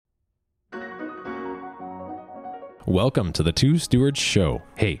Welcome to the Two Stewards Show.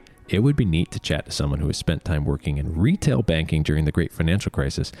 Hey, it would be neat to chat to someone who has spent time working in retail banking during the great financial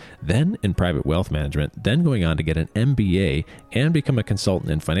crisis, then in private wealth management, then going on to get an MBA and become a consultant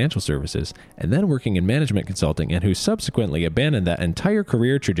in financial services, and then working in management consulting, and who subsequently abandoned that entire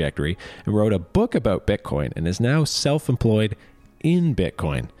career trajectory and wrote a book about Bitcoin and is now self-employed in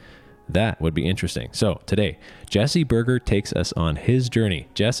Bitcoin. That would be interesting. So today, Jesse Berger takes us on his journey.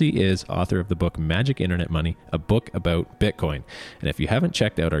 Jesse is author of the book Magic Internet Money, a book about Bitcoin. And if you haven't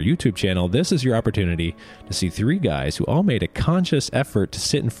checked out our YouTube channel, this is your opportunity to see three guys who all made a conscious effort to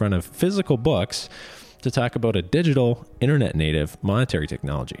sit in front of physical books to talk about a digital, internet native monetary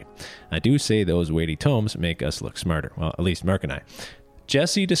technology. I do say those weighty tomes make us look smarter. Well, at least Mark and I.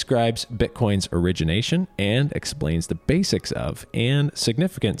 Jesse describes Bitcoin's origination and explains the basics of and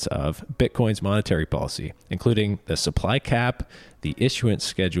significance of Bitcoin's monetary policy, including the supply cap, the issuance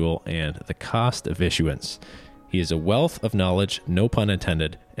schedule, and the cost of issuance. He is a wealth of knowledge, no pun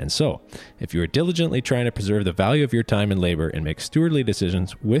intended, and so, if you are diligently trying to preserve the value of your time and labor and make stewardly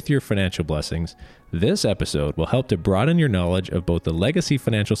decisions with your financial blessings, this episode will help to broaden your knowledge of both the legacy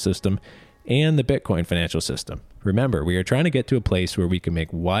financial system and the Bitcoin financial system. Remember, we are trying to get to a place where we can make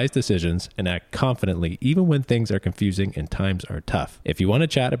wise decisions and act confidently even when things are confusing and times are tough. If you want to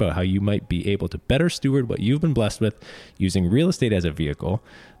chat about how you might be able to better steward what you've been blessed with using real estate as a vehicle,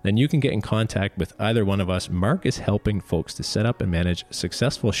 then you can get in contact with either one of us. Mark is helping folks to set up and manage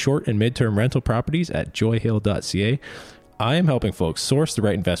successful short and midterm rental properties at joyhill.ca. I am helping folks source the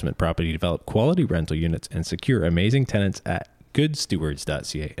right investment property, develop quality rental units, and secure amazing tenants at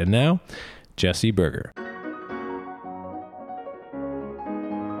goodstewards.ca. And now, Jesse Berger.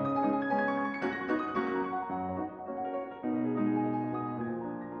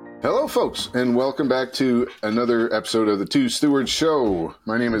 Hello, folks, and welcome back to another episode of the Two Stewards Show.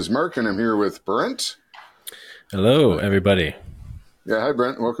 My name is Mark, and I'm here with Brent. Hello, everybody. Yeah, hi,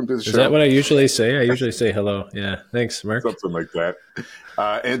 Brent. Welcome to the show. Is that what I usually say? I usually say hello. Yeah, thanks, Mark. Something like that.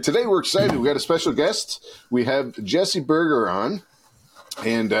 And today we're excited. We've got a special guest. We have Jesse Berger on,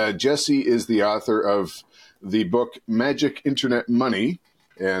 and Jesse is the author of the book Magic Internet Money.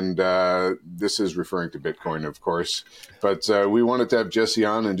 And this is referring to Bitcoin, of course. But we wanted to have Jesse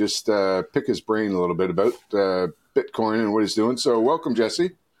on and just pick his brain a little bit about Bitcoin and what he's doing. So welcome,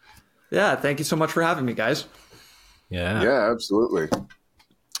 Jesse. Yeah, thank you so much for having me, guys. Yeah, absolutely.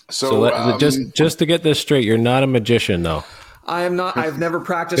 So just to get this straight, you're not a magician, though. I am not. I've never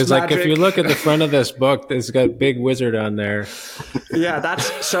practiced magic. Because, if you look at the front of this book, it's got big wizard on there. Yeah,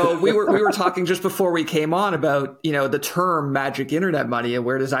 that's so. We were talking just before we came on about the term magic internet money and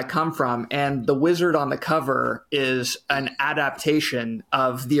where does that come from? And the wizard on the cover is an adaptation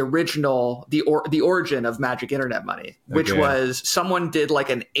of the original, the origin of magic internet money, which was someone did like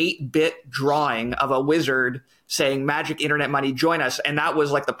an 8-bit drawing of a wizard saying "Magic Internet Money, join us," and that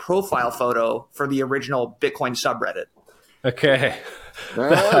was like the profile photo for the original Bitcoin subreddit. Okay.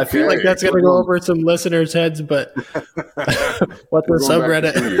 I feel like that's going to go over some listeners' heads, but what's the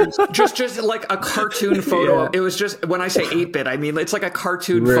subreddit? just like a cartoon photo. Yeah. It was just, when I say 8-bit, I mean, it's like a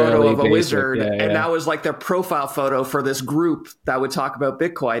cartoon photo of a wizard. And that was like their profile photo for this group that would talk about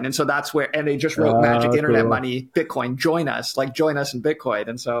Bitcoin. And so that's where, and they just wrote Magic Internet Money, Bitcoin, join us in Bitcoin.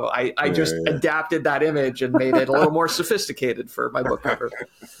 And so I just adapted that image and made it a little more sophisticated for my book cover.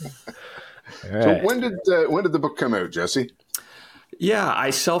 Right. So when did the book come out, Jesse? Yeah,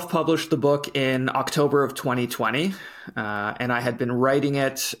 I self-published the book in October of 2020, and I had been writing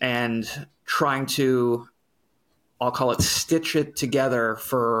it and trying to, I'll call it, stitch it together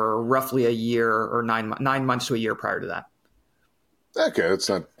for roughly a year or 9 months to a year prior to that. Okay, that's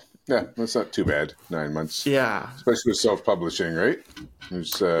not too bad. 9 months. Yeah. Especially with self-publishing, right?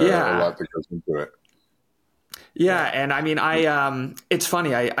 There's a lot that goes into it. Yeah, and I mean, it's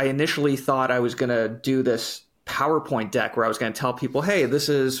funny. I initially thought I was going to do this PowerPoint deck where I was going to tell people, hey, this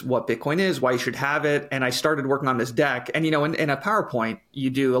is what Bitcoin is, why you should have it. And I started working on this deck. And, in a PowerPoint, you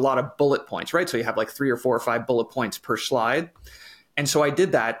do a lot of bullet points, right? So you have like 3 or 4 or 5 bullet points per slide. And so I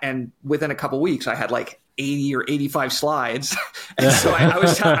did that. And within a couple of weeks, I had like 80 or 85 slides. And so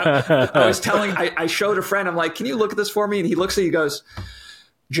I showed a friend, I'm like, can you look at this for me? And he looks at it, he goes,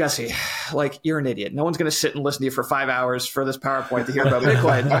 Jesse, like, you're an idiot. No one's going to sit and listen to you for 5 hours for this PowerPoint to hear about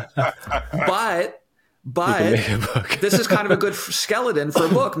Bitcoin. But this is kind of a good skeleton for a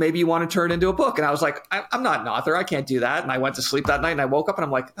book. Maybe you want to turn it into a book. And I was like, I'm not an author. I can't do that. And I went to sleep that night and I woke up and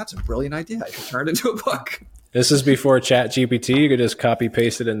I'm like, that's a brilliant idea. I should turn it into a book. This is before ChatGPT. You could just copy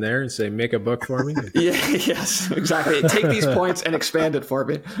paste it in there and say, make a book for me. Yes, exactly. Take these points and expand it for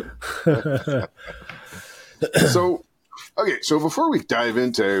me. So before we dive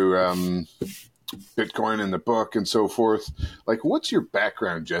into Bitcoin in the book and so forth. Like, what's your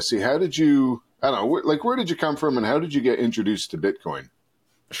background, Jesse? How did you, I don't know, where did you come from and how did you get introduced to Bitcoin?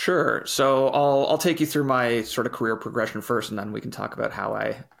 Sure. So I'll take you through my sort of career progression first, and then we can talk about how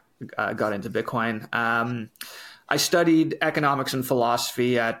I got into Bitcoin. I studied economics and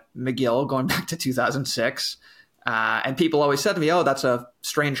philosophy at McGill going back to 2006. And people always said to me, "Oh, that's a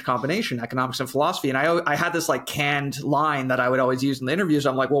strange combination, economics and philosophy." And I had this like canned line that I would always use in the interviews.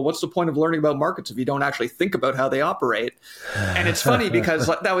 I'm like, "Well, what's the point of learning about markets if you don't actually think about how they operate?" And it's funny because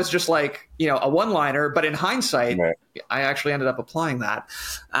that was just like, a one-liner. But in hindsight, right, I actually ended up applying that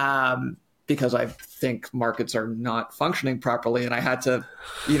because I think markets are not functioning properly, and I had to,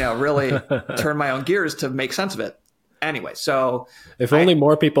 really turn my own gears to make sense of it. Anyway, so if only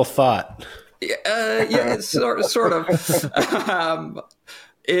more people thought. Yeah, sort of.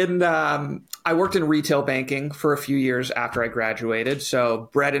 I worked in retail banking for a few years after I graduated. So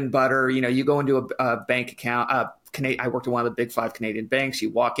bread and butter, you go into a bank account. I worked at one of the big 5 Canadian banks. You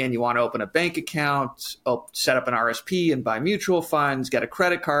walk in, you want to open a bank account, set up an RSP and buy mutual funds, get a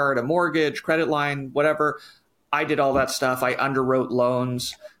credit card, a mortgage, credit line, whatever. I did all that stuff. I underwrote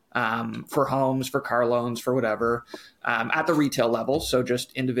loans for homes, for car loans, for whatever, at the retail level. So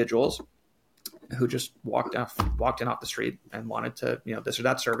just individuals who just walked in off the street and wanted to, this or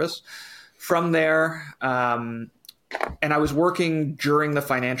that service. From there, and I was working during the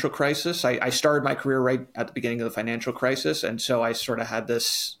financial crisis. I started my career right at the beginning of the financial crisis. And so I sort of had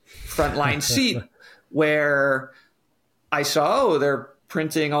this frontline seat where I saw, they're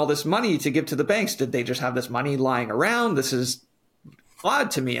printing all this money to give to the banks. Did they just have this money lying around? This is odd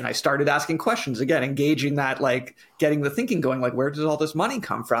to me. And I started asking questions again, engaging that, like getting the thinking going, like, where does all this money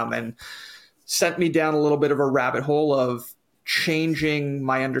come from? And sent me down a little bit of a rabbit hole of changing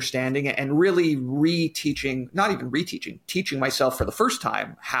my understanding and really teaching myself for the first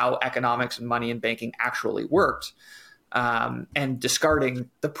time how economics and money and banking actually worked, and discarding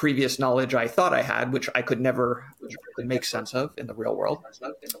the previous knowledge I thought I had, which I could never really make sense of in the real world.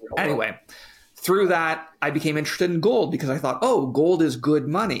 Anyway, through that, I became interested in gold because I thought, oh, gold is good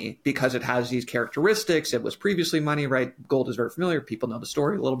money because it has these characteristics. It was previously money, right? Gold is very familiar. People know the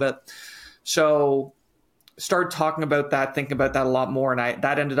story a little bit. So started talking about that, thinking about that a lot more. And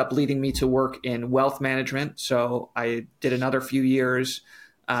that ended up leading me to work in wealth management. So I did another few years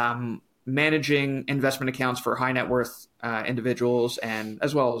managing investment accounts for high net worth individuals and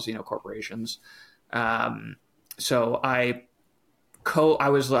as well as, corporations. So I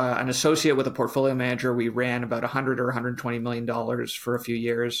was an associate with a portfolio manager. We ran about $100 or $120 million for a few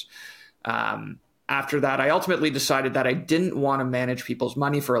years. After that, I ultimately decided that I didn't want to manage people's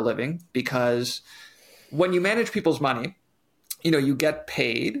money for a living because when you manage people's money, you get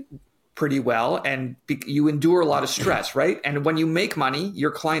paid pretty well and you endure a lot of stress, right? And when you make money,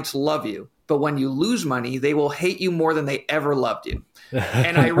 your clients love you. But when you lose money, they will hate you more than they ever loved you.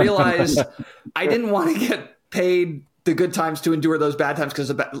 And I realized I didn't want to get paid the good times to endure those bad times because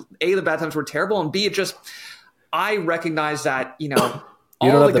the bad times were terrible. And B, I recognized that, you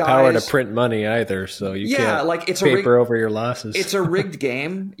don't have the power to print money either, so you can't it's paper over your losses. It's a rigged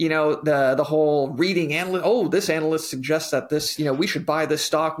game. The whole reading analyst. Oh, this analyst suggests that this, we should buy this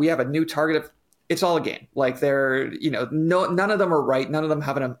stock. We have a new target. It's all a game. Like none of them are right. None of them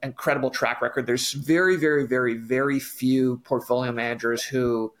have an incredible track record. There's very, very, very, very few portfolio managers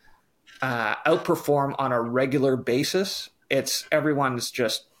who outperform on a regular basis. Everyone's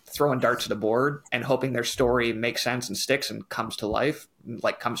just throwing darts at the board and hoping their story makes sense and sticks and comes to life,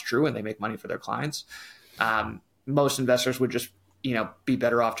 like comes true, and they make money for their clients. Most investors would just, be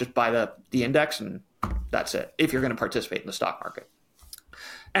better off just buy the index and that's it, if you're going to participate in the stock market.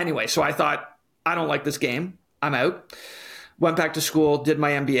 Anyway, so I thought, I don't like this game. I'm out. Went back to school, did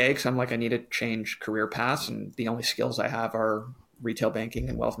my MBA because I'm like, I need to change career paths. And the only skills I have are retail banking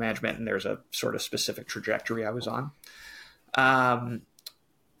and wealth management. And there's a sort of specific trajectory I was on.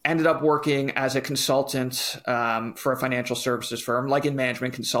 Ended up working as a consultant for a financial services firm, like in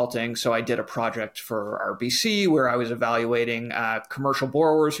management consulting. So I did a project for RBC where I was evaluating commercial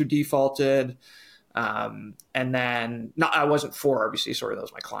borrowers who defaulted. And then I wasn't for RBC. Sorry, that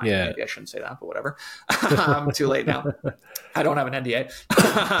was my client. Yeah. Maybe I shouldn't say that, but whatever. Too late now. I don't have an NDA.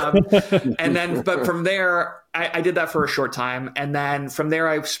 But from there, I did that for a short time. And then from there,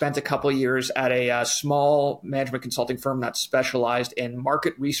 I spent a couple of years at a small management consulting firm that specialized in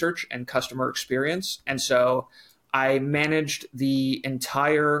market research and customer experience. And so I managed the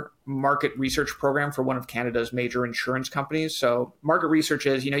entire market research program for one of Canada's major insurance companies. So market research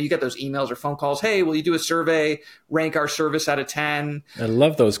is, you get those emails or phone calls. Hey, will you do a survey, rank our service out of 10? I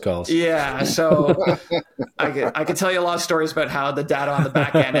love those calls. Yeah. So I could tell you a lot of stories about how the data on the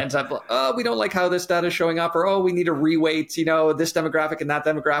back end ends up, oh, we don't like how this data is showing up, or, oh, we need to reweight, this demographic and that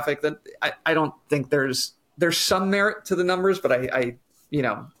demographic. That I don't think there's some merit to the numbers, but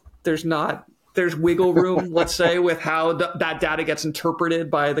there's wiggle room, let's say, with how that data gets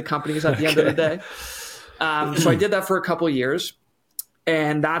interpreted by the companies at the end of the day. So I did that for a couple of years.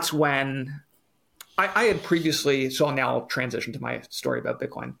 And that's when I had previously, so now I'll transition to my story about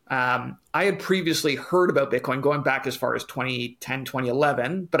Bitcoin. I had previously heard about Bitcoin going back as far as 2010,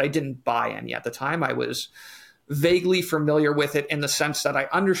 2011, but I didn't buy any at the time. I was vaguely familiar with it in the sense that I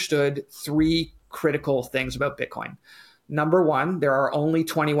understood three critical things about Bitcoin. Number one, there are only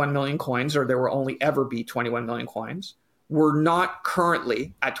 21 million coins, or there will only ever be 21 million coins. We're not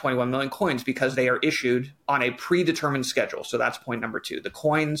currently at 21 million coins because they are issued on a predetermined schedule. So that's point number two. The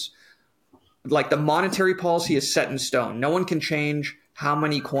coins, like the monetary policy, is set in stone. No one can change how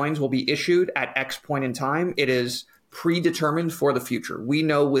many coins will be issued at X point in time. It is predetermined for the future. We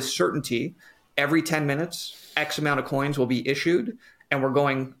know with certainty every 10 minutes, X amount of coins will be issued. And we're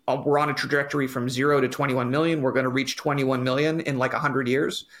on a trajectory from 0 to 21 million. We're going to reach 21 million in like 100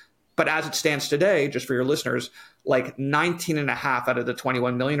 years. But as it stands today, just for your listeners, like 19 and a half out of the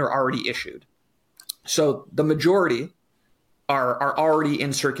 21 million are already issued. So the majority are already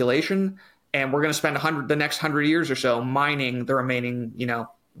in circulation. And we're going to spend the next 100 years or so mining the remaining,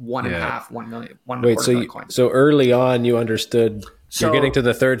 1 million, 1.25 million coins. So early on you understood, you're getting to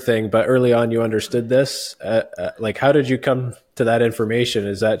the third thing, but early on you understood this. Like, how did you come to that information?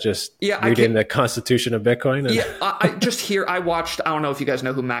 Is that just reading the Constitution of Bitcoin? I watched, I don't know if you guys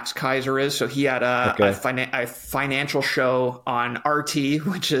know who Max Kaiser is. So he had a financial show on RT,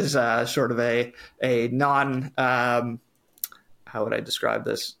 which is sort of a non, how would I describe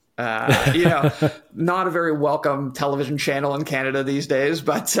this? Not a very welcome television channel in Canada these days,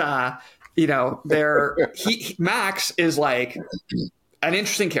 but Max is like an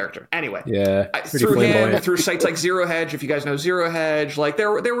interesting character. Anyway, through sites like Zero Hedge, if you guys know Zero Hedge, like there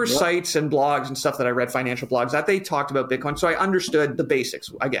were sites and blogs and stuff that I read, financial blogs, that they talked about Bitcoin. So I understood the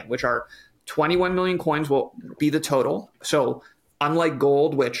basics again, which are 21 million coins will be the total. So unlike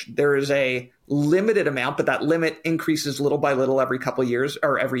gold, which there is a limited amount, but that limit increases little by little every couple of years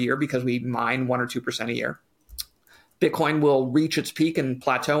or every year because we mine 1 or 2% a year. Bitcoin will reach its peak and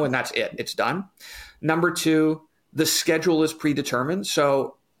plateau, and that's it. It's done. Number two, the schedule is predetermined.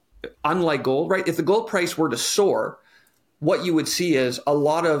 So unlike gold, right? If the gold price were to soar, what you would see is a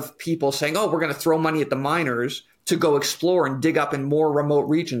lot of people saying, oh, we're going to throw money at the miners to go explore and dig up in more remote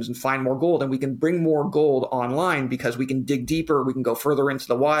regions and find more gold. And we can bring more gold online because we can dig deeper, we can go further into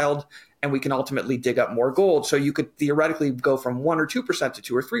the wild, and we can ultimately dig up more gold. So you could theoretically go from 1 or 2% to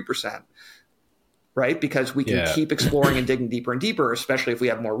 2 or 3%, right? Because we can keep exploring and digging deeper and deeper, especially if we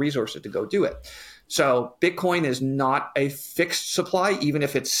have more resources to go do it. So Bitcoin is not a fixed supply, even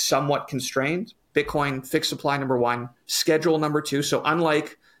if it's somewhat constrained. Bitcoin, fixed supply, number one, schedule, number two. So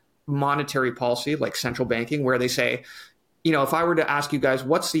unlike monetary policy, like central banking, where they say, if I were to ask you guys,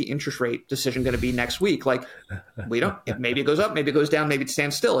 what's the interest rate decision going to be next week? Like, we don't, maybe it goes up, maybe it goes down, maybe it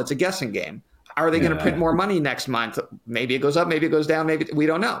stands still. It's a guessing game. Are they going to print more money next month? Maybe it goes up, maybe it goes down, maybe we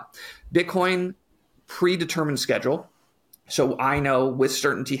don't know. Bitcoin, predetermined schedule. So I know with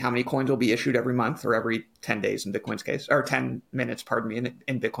certainty how many coins will be issued every month or every 10 days in Bitcoin's case, or 10 minutes, pardon me,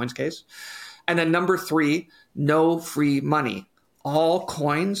 in Bitcoin's case. And then number three, no free money. All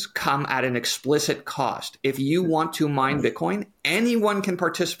coins come at an explicit cost. If you want to mine Bitcoin, anyone can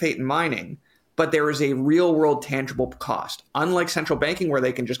participate in mining, but there is a real world tangible cost. Unlike central banking where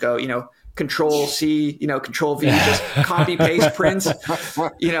they can just go, Control C, Control V, just copy paste prints,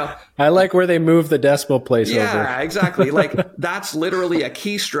 I like where they move the decimal place over. Yeah, exactly. Like that's literally a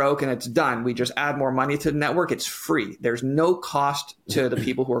keystroke and it's done. We just add more money to the network. It's free. There's no cost to the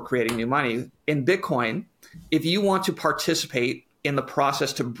people who are creating new money. In Bitcoin, if you want to participate in the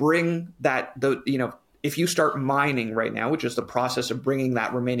process to bring that, if you start mining right now, which is the process of bringing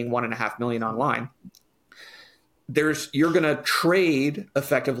that remaining 1.5 million online, you're going to trade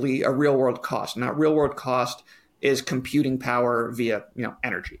effectively a real world cost. And that real world cost is computing power via,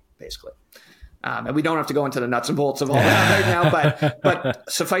 energy, basically. And we don't have to go into the nuts and bolts of all that right now,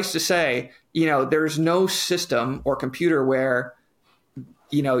 but suffice to say, there's no system or computer where,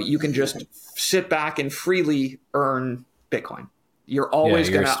 you can just sit back and freely earn Bitcoin. You're always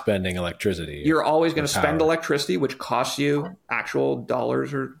spending electricity. You're always going to spend electricity, which costs you actual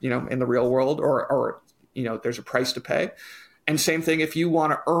dollars or, in the real world or there's a price to pay. And same thing if you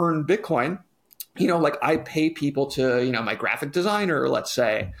want to earn Bitcoin, like I pay people to, my graphic designer, let's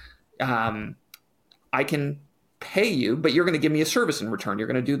say, I can pay you, but you're going to give me a service in return. You're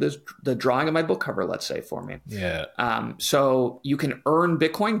going to do the drawing of my book cover, let's say, for me. Yeah. So you can earn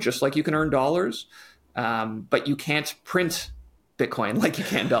Bitcoin just like you can earn dollars, but you can't print Bitcoin like you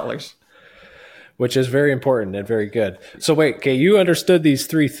can dollars. Which is very important and very good. So wait, okay, you understood these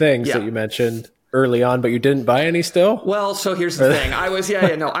three things that you mentioned early on, but you didn't buy any still? Well, so here's the thing. I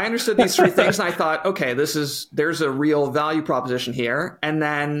understood these three things and I thought, okay, there's a real value proposition here. And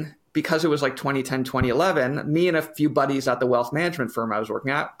then because it was like 2010, 2011, me and a few buddies at the wealth management firm I was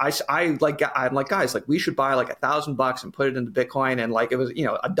working at, I'm like, guys, like we should buy like $1,000 and put it into Bitcoin. And like, it was,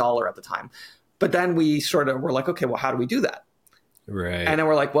 $1 at the time. But then we sort of were like, okay, well, how do we do that? Right. And then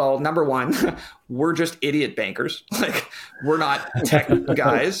we're like, well, number one, we're just idiot bankers. Like we're not tech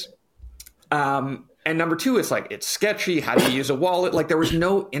guys. And number two, it's sketchy. How do you use a wallet? Like there was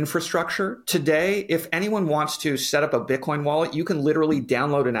no infrastructure. Today, if anyone wants to set up a Bitcoin wallet, you can literally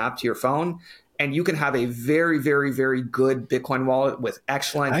download an app to your phone and you can have a very, very, very good Bitcoin wallet with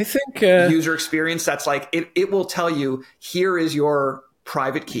excellent user experience. That's like, it will tell you, here is your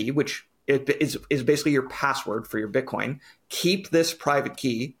private key, which is basically your password for your Bitcoin. Keep this private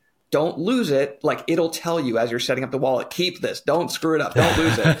key. Don't lose it. Like it'll tell you as you're setting up the wallet, keep this, don't screw it up, don't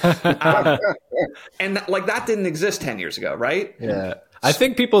lose it. And like that didn't exist 10 years ago, right? Yeah. I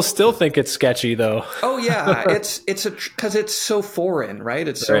think people still think it's sketchy though. Oh yeah. Because it's so foreign, right?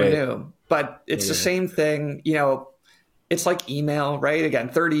 It's so new, but it's the same thing. It's like email, right? Again,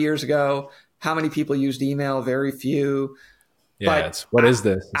 30 years ago, how many people used email? Very few. Yeah, but what is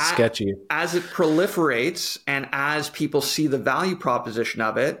this? It's sketchy. As it proliferates and as people see the value proposition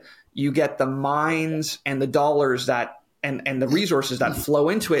of it, you get the minds and the dollars and the resources that flow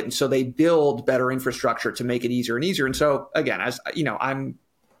into it. And so they build better infrastructure to make it easier and easier. And so again, as I'm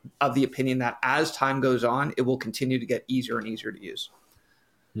of the opinion that as time goes on, it will continue to get easier and easier to use.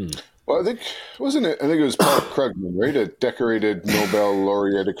 Well, I think it was Paul Krugman, right? A decorated Nobel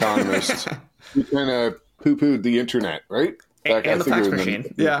laureate economist who kind of poo-pooed the internet, right? And the fax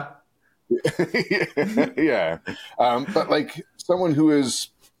machine. Yeah. Yeah. But like someone who is,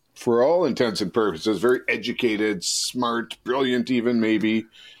 for all intents and purposes, very educated, smart, brilliant even maybe.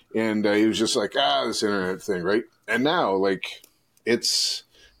 And he was just like, this internet thing, right? And now like it's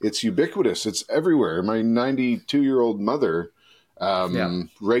ubiquitous. It's everywhere. My 92-year-old mother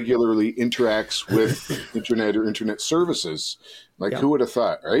regularly interacts with internet or internet services. Like who would have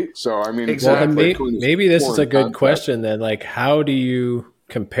thought, right? So, I mean, exactly. Maybe this is a good question then. Like, how do you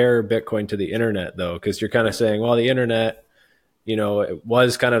compare Bitcoin to the internet though? Because you're kind of saying, well, the internet, it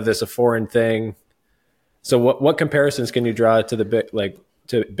was kind of this a foreign thing. So what comparisons can you draw to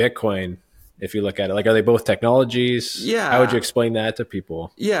to Bitcoin if you look at it? Like, are they both technologies? Yeah. How would you explain that to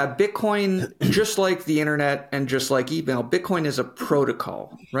people? Yeah, Bitcoin, just like the internet and just like email, Bitcoin is a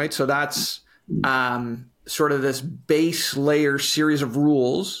protocol, right? So that's sort of this base layer series of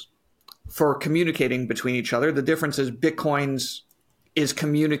rules for communicating between each other. The difference is Bitcoin's is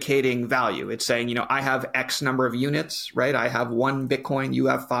communicating value. It's saying, I have X number of units, right? I have 1 Bitcoin, you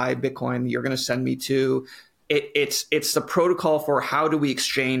have 5 Bitcoin, you're going to send me 2. It's the protocol for how do we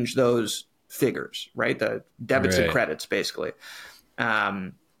exchange those figures, right? The debits and credits, basically.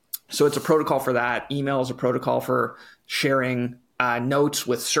 So it's a protocol for that. Email is a protocol for sharing notes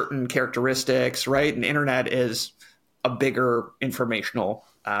with certain characteristics, right? And internet is a bigger informational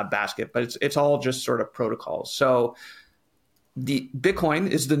basket, but it's all just sort of protocols. So the Bitcoin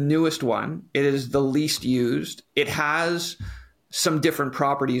is the newest one. It is the least used. It has some different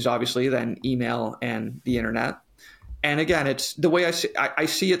properties, obviously, than email and the internet. And again, it's the way I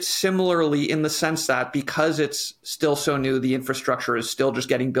see it similarly in the sense that because it's still so new, the infrastructure is still just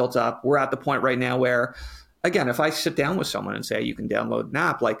getting built up. We're at the point right now where, again, if I sit down with someone and say you can download an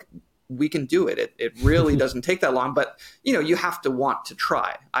app, like we can do it. It really doesn't take that long, but you have to want to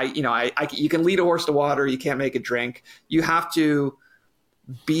try. You can lead a horse to water. You can't make it drink. You have to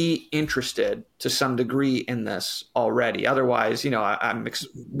be interested to some degree in this already. Otherwise, I'm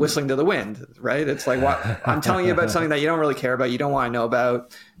whistling to the wind, right? It's like, I'm telling you about something that you don't really care about, you don't want to know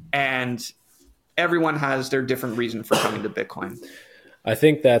about. And everyone has their different reason for coming to Bitcoin. I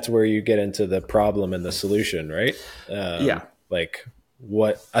think that's where you get into the problem and the solution, right? Like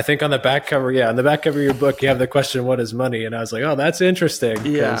what I think on the back cover of your book, you have the question, what is money? And I was like, oh, that's interesting.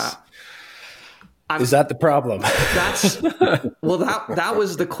 Yeah. Is that the problem? That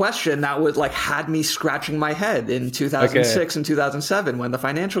was the question that was like had me scratching my head in 2006 and 2007 when the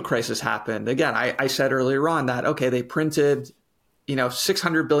financial crisis happened. Again, I said earlier on that, okay, they printed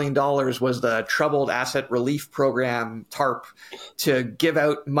 $600 billion was the Troubled Asset Relief Program, TARP, to give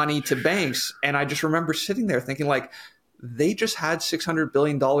out money to banks. And I just remember sitting there thinking, like, they just had $600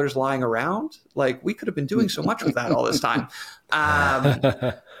 billion lying around. Like, we could have been doing so much with that all this time.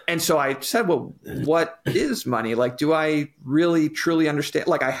 And so I said, well, what is money? Like, do I really, truly understand?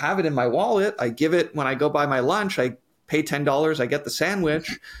 Like, I have it in my wallet. I give it when I go buy my lunch. I pay $10. I get the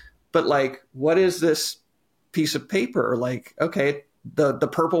sandwich. But, like, what is this piece of paper? Like, okay, the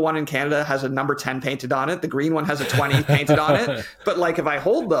purple one in Canada has a number 10 painted on it. The green one has a 20 painted on it. But, like, if I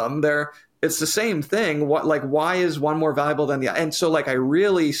hold them, it's the same thing. Why is one more valuable than the other? And so, like, I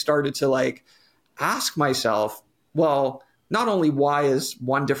really started to, like, ask myself, well, not only why is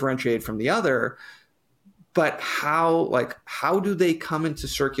one differentiated from the other, but how do they come into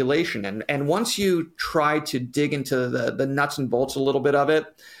circulation? And once you try to dig into the nuts and bolts a little bit of it,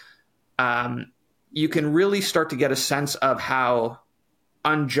 you can really start to get a sense of how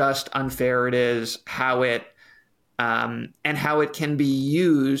unjust, unfair it is, and how it can be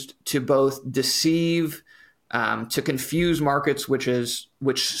used to both deceive, to confuse markets, which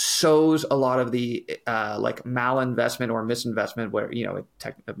sows a lot of the like malinvestment or misinvestment, where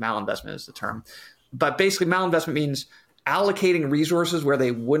malinvestment is the term, but basically malinvestment means allocating resources where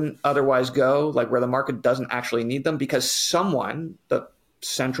they wouldn't otherwise go, like where the market doesn't actually need them, because someone, the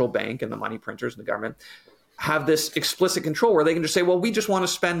central bank and the money printers and the government, have this explicit control where they can just say, well, we just want to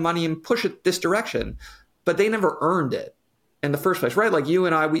spend money and push it this direction, but they never earned it in the first place, right? Like you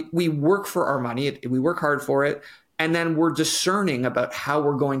and I, we work for our money, we work hard for it, and then we're discerning about how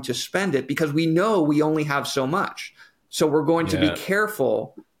we're going to spend it because we know we only have so much. So we're going to be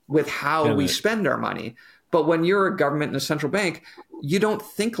careful with how we spend our money. But when you're a government and a central bank, you don't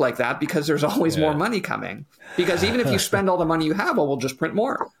think like that because there's always more money coming. Because even if you spend all the money you have, we'll just print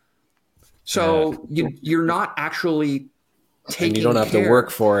more. So you're not actually taking and you don't have care. to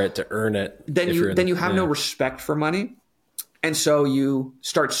work for it to earn it. Then you have no respect for money. And so you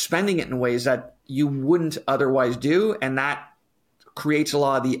start spending it in ways that you wouldn't otherwise do. And that creates a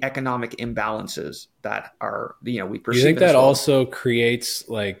lot of the economic imbalances that are, we perceive. Do you think that also creates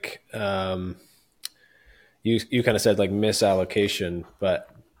like, you kind of said like misallocation, but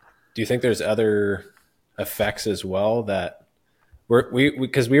do you think there's other effects as well that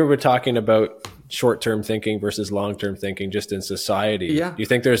because we were talking about short-term thinking versus long-term thinking just in society. Yeah. Do you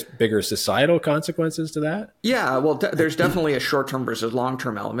think there's bigger societal consequences to that? Yeah, well, there's definitely a short-term versus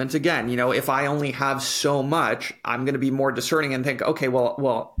long-term element. Again, if I only have so much, I'm going to be more discerning and think, okay,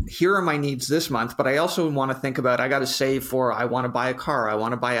 well, here are my needs this month, but I also want to think about, I got to save for, I want to buy a car, I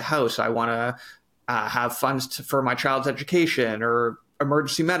want to buy a house, I want to have funds for my child's education or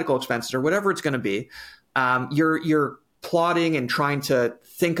emergency medical expenses or whatever it's going to be. You're plotting and trying to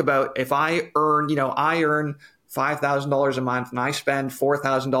think about, if I earn $5,000 a month and I spend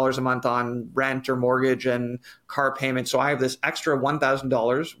 $4,000 a month on rent or mortgage and car payment. So I have this extra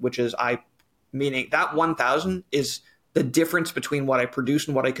 $1,000, which is meaning that $1,000 is the difference between what I produce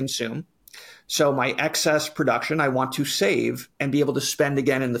and what I consume. So my excess production, I want to save and be able to spend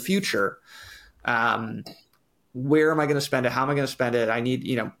again in the future. Where am I going to spend it? How am I going to spend it? I need,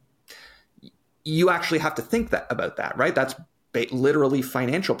 you actually have to think about that, right? That's literally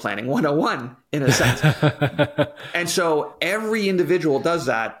financial planning 101 in a sense. And so every individual does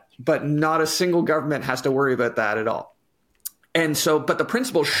that, but not a single government has to worry about that at all. And so, but the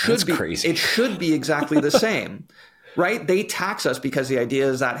principle should be, crazy. It should be exactly the same, right? They tax us because the idea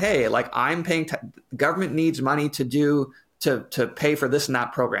is that, hey, like I'm paying, government needs money to pay for this and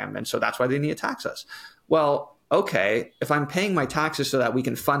that program. And so that's why they need to tax us. Well, okay, if I'm paying my taxes so that we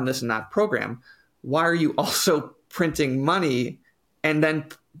can fund this and that program, why are you also printing money and then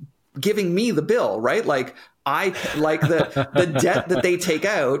giving me the bill, right? Like the debt that they take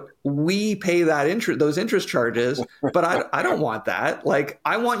out, we pay those interest charges, but I don't want that. Like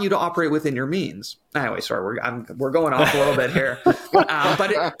I want you to operate within your means. Anyway, sorry, we're going off a little bit here,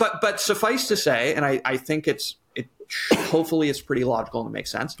 but suffice to say, and I think hopefully it's pretty logical and it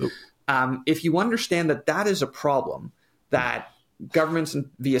makes sense. If you understand that is a problem, that governments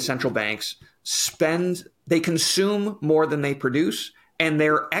via central banks they consume more than they produce, and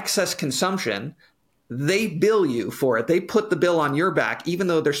their excess consumption, they bill you for it. They put the bill on your back, even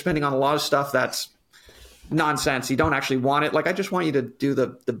though they're spending on a lot of stuff that's nonsense. You don't actually want it. Like, I just want you to do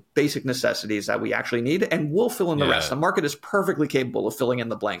the basic necessities that we actually need, and we'll fill in the rest. The market is perfectly capable of filling in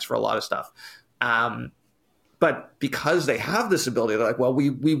the blanks for a lot of stuff. But because they have this ability, they're like, well,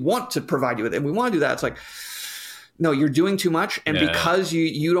 we want to provide you with it, and we want to do that. It's like, no, you're doing too much. And because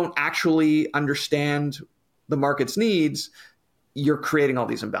you don't actually understand the market's needs, you're creating all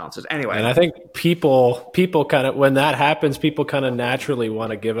these imbalances. Anyway. And I think people kind of, when that happens, people kind of naturally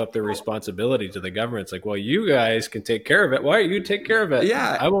want to give up their responsibility to the government. It's like, well, you guys can take care of it. Why don't you take care of it?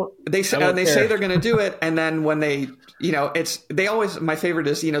 Yeah. I won't. They say they're going to do it. And then when they, my favorite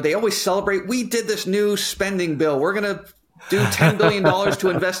is, they always celebrate, we did this new spending bill. We're going to do $10 billion to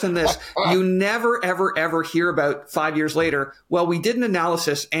invest in this. You never, ever, ever hear about 5 years later, well, we did an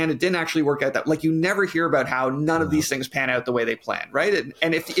analysis and it didn't actually work out that. Like, you never hear about how none of these things pan out the way they plan, right?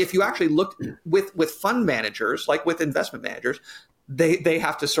 And if you actually look with fund managers, like with investment managers, they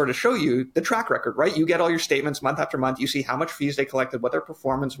have to sort of show you the track record, right? You get all your statements month after month. You see how much fees they collected, what their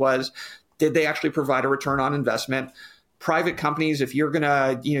performance was. Did they actually provide a return on investment? Private companies, if you're going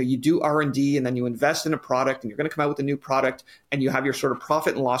to, you do R&D and then you invest in a product and you're going to come out with a new product and you have your sort of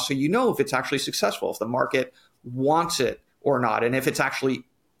profit and loss. So you know if it's actually successful, if the market wants it or not. And if it's actually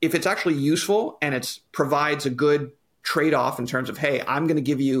useful and it provides a good trade-off in terms of, hey, I'm going to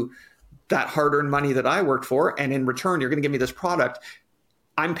give you that hard-earned money that I worked for. And in return, you're going to give me this product.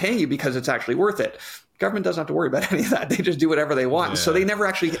 I'm paying you because it's actually worth it. Government doesn't have to worry about any of that. They just do whatever they want. Yeah. So they never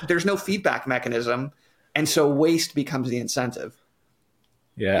actually, there's no feedback mechanism. And so waste becomes the incentive.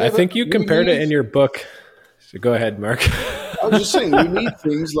 Yeah, I think you compared it in your book. So go ahead, Mark. I was just saying, we need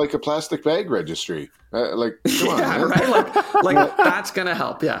things like a plastic bag registry. Come on, man. Right? Like that's going to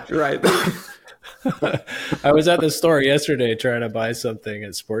help. Yeah, right. I was at the store yesterday trying to buy something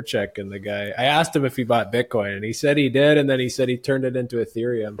at Sport Check, and the guy, I asked him if he bought Bitcoin, and he said he did, and then he said he turned it into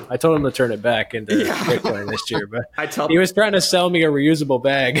Ethereum. I told him to turn it back into Bitcoin this year, but he was trying to sell me a reusable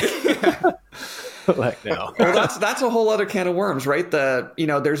bag. Like, no. Well, that's a whole other can of worms, right?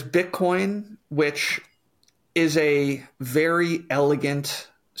 There's Bitcoin, which is a very elegant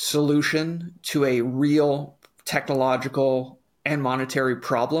solution to a real technological and monetary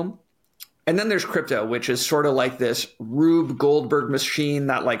problem. And then there's crypto, which is sort of like this Rube Goldberg machine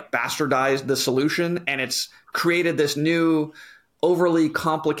that like bastardized the solution, and it's created this new overly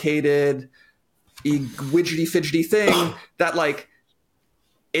complicated widgety fidgety thing that like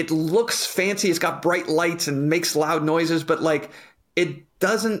it looks fancy. It's got bright lights and makes loud noises, but like it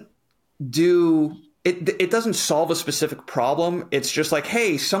doesn't do it doesn't solve a specific problem. It's just like,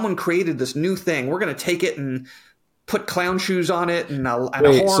 hey, someone created this new thing. We're going to take it and put clown shoes on it and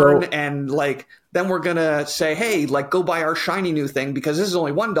a horn, and like then we're going to say, hey, like go buy our shiny new thing because this is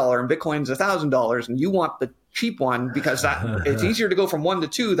only $1 and Bitcoin's $1,000 and you want the cheap one because that it's easier to go from 1 to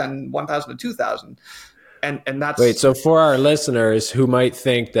 2 than 1,000 to 2,000. And that's so for our listeners who might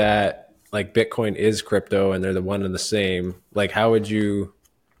think that like Bitcoin is crypto and they're the one and the same, like how would you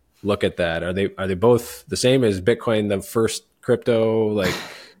look at that? Are they both the same? Is Bitcoin the first crypto? Like,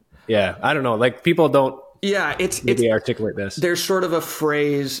 yeah, I don't know. Like people don't. Yeah, it's articulate this. There's sort of a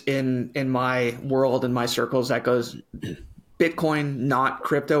phrase in my world, in my circles, that goes Bitcoin, not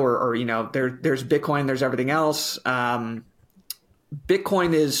crypto, or there's Bitcoin, there's everything else. Bitcoin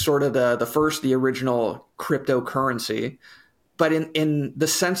is sort of the original cryptocurrency, but in the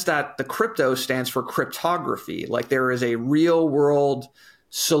sense that the crypto stands for cryptography, like there is a real world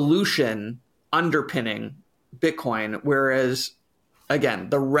solution underpinning Bitcoin, whereas again,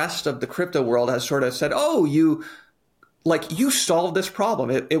 the rest of the crypto world has sort of said, oh, you solved this problem.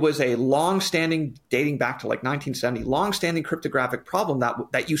 It was a long-standing, dating back to like 1970, long-standing cryptographic problem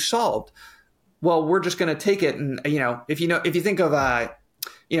that you solved. Well, we're just going to take it and, if you think of,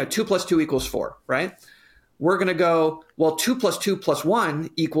 2 plus 2 equals 4, right? We're going to go, well, 2 plus 2 plus 1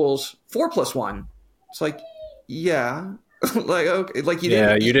 equals 4 plus 1. It's like, yeah. Like, okay, like you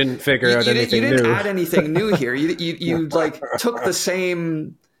didn't figure out anything new. You didn't add anything new here. You like took the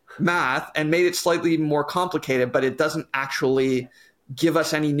same math and made it slightly more complicated, but it doesn't actually give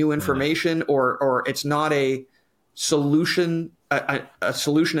us any new information, or it's not a solution, a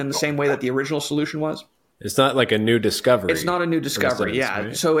solution in the same way that the original solution was. It's not like a new discovery. It's not a new discovery, yeah.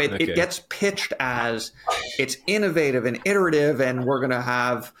 Right? So it gets pitched as it's innovative and iterative, and we're going to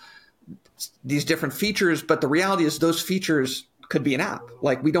have these different features, but the reality is those features could be an app.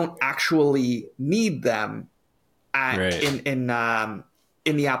 Like we don't actually need them in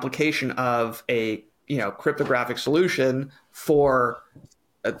the application of a cryptographic solution for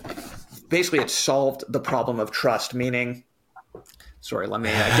basically it solved the problem of trust. Meaning, sorry, let me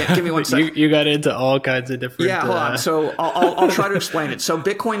give me one second. You got into all kinds of different. Yeah, hold on. So I'll try to explain it. So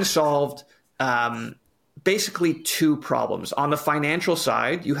Bitcoin solved basically two problems. On the financial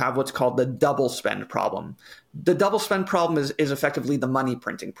side, you have what's called the double spend problem. The double spend problem is effectively the money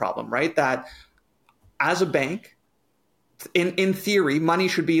printing problem, right? That as a bank, in theory, money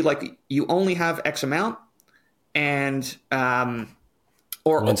should be like you only have X amount, and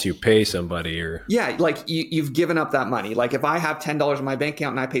Or once you pay somebody, or yeah, like you've given up that money. Like if I have $10 in my bank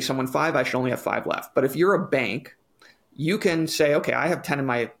account and I pay someone 5, I should only have 5 left. But if you're a bank, you can say, okay, I have 10 in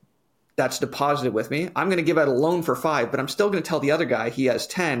my that's deposited with me. I'm going to give out a loan for 5, but I'm still going to tell the other guy he has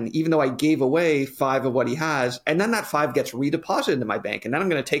 10, even though I gave away 5 of what he has. And then that 5 gets redeposited into my bank. And then I'm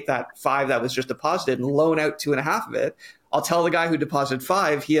going to take that 5 that was just deposited and loan out 2.5 of it. I'll tell the guy who deposited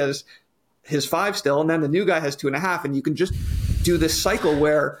 5, he has his 5 still, and then the new guy has 2.5, and you can just do this cycle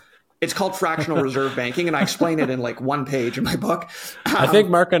where it's called fractional reserve banking, and I explain it in like 1 page in my book. I think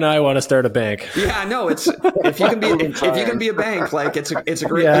Mark and I want to start a bank. Yeah, no, it's if you can be a bank, like it's a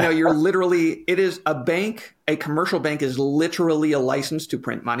great, you're literally, it is a bank. A commercial bank is literally a license to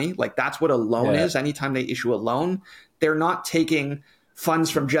print money. Like that's what a loan is. Anytime they issue a loan, they're not taking funds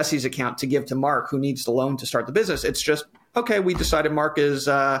from Jesse's account to give to Mark, who needs the loan to start the business. It's just, okay, we decided Mark is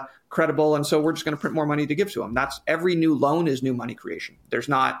credible, and so we're just going to print more money to give to him. That's every new loan is new money creation. There's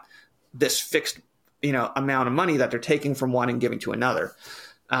not this fixed, amount of money that they're taking from one and giving to another.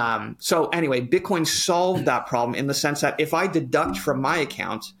 So anyway, Bitcoin solved that problem in the sense that if I deduct from my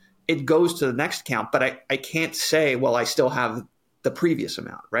account, it goes to the next account, but I can't say, well, I still have the previous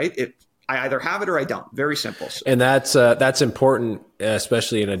amount, right? I either have it or I don't. Very simple. And that's important,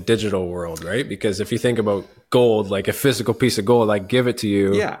 especially in a digital world, right? Because if you think about gold, like a physical piece of gold, I give it to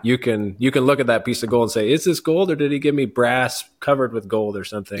you. Yeah. You can look at that piece of gold and say, is this gold, or did he give me brass covered with gold or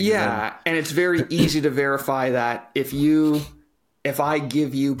something? Yeah. And it's very easy to verify that if I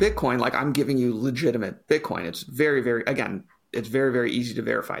give you Bitcoin, like I'm giving you legitimate Bitcoin, it's very, very, again, it's very, very easy to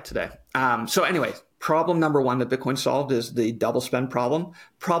verify today. So anyway, problem number 1 that Bitcoin solved is the double spend problem.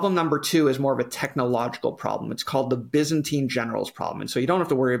 Problem number 2 is more of a technological problem. It's called the Byzantine generals problem. And so you don't have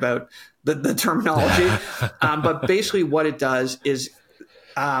to worry about the terminology. But basically what it does is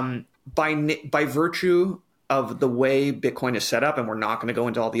by virtue of the way Bitcoin is set up, and we're not going to go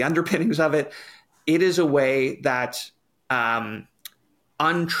into all the underpinnings of it, it is a way that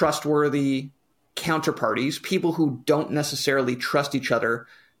untrustworthy counterparties, people who don't necessarily trust each other,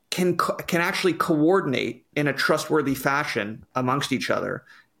 can actually coordinate in a trustworthy fashion amongst each other.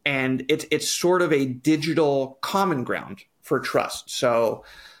 And it's sort of a digital common ground for trust. So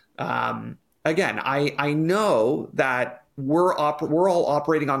again, I know that we're all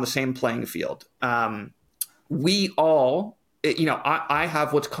operating on the same playing field. We all, I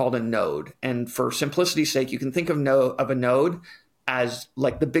have what's called a node. And for simplicity's sake, you can think of a node as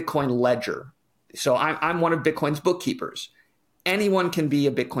like the Bitcoin ledger. So I'm one of Bitcoin's bookkeepers. Anyone can be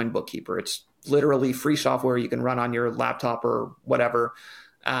a Bitcoin bookkeeper. It's literally free software you can run on your laptop or whatever.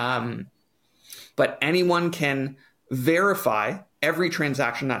 But anyone can verify every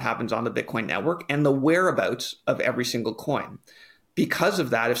transaction that happens on the Bitcoin network and the whereabouts of every single coin. Because of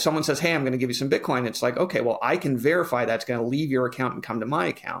that, if someone says, hey, I'm going to give you some Bitcoin, it's like, okay, well, I can verify that's going to leave your account and come to my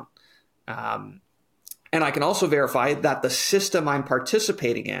account. And I can also verify that the system I'm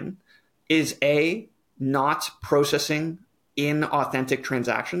participating in is not processing inauthentic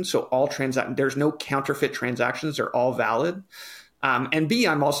transactions. So there's no counterfeit transactions. They're all valid. And B,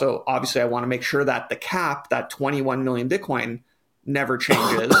 I'm also, obviously, I want to make sure that the cap, that 21 million Bitcoin, never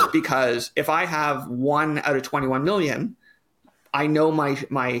changes. Because if I have 1 out of 21 million, I know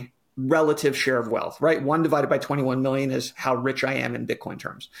my relative share of wealth, right? 1 divided by 21 million is how rich I am in Bitcoin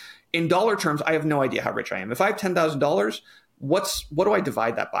terms. In dollar terms, I have no idea how rich I am. If I have $10,000, what do I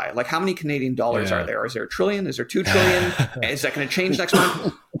divide that by? Like, how many Canadian dollars are there? Is there a trillion? Is there 2 trillion? Is that going to change next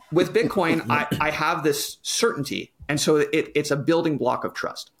month? With Bitcoin, I have this certainty. And so it's a building block of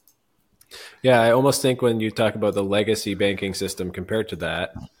trust. Yeah, I almost think when you talk about the legacy banking system compared to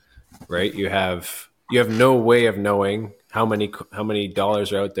that, right? You have no way of knowing how many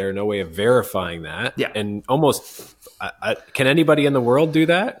dollars are out there, no way of verifying that. Yeah. And almost, can anybody in the world do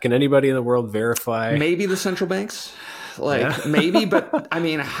that? Can anybody in the world verify? Maybe the central banks. Maybe, but I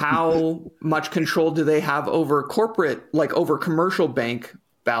mean, how much control do they have over over commercial bank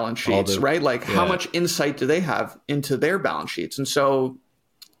balance sheets, right? Like how much insight do they have into their balance sheets? And so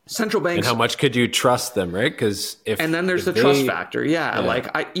central banks. And how much could you trust them, right? And then there's the trust factor. Yeah. Like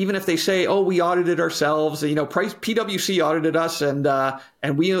even if they say, oh, we audited ourselves, PwC audited us and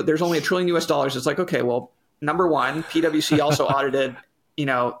there's only $1 trillion US. It's like, okay, well, number one, PwC also audited,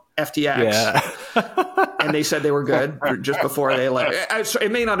 FTX. Yeah. And they said they were good just before they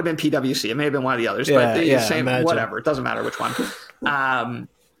it may not have been PwC. It may have been one of the others, but same, whatever. It doesn't matter which one.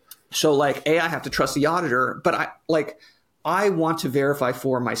 So I have to trust the auditor, but I want to verify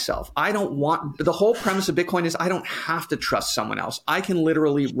for myself. The whole premise of Bitcoin is I don't have to trust someone else. I can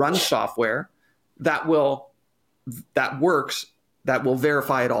literally run software that will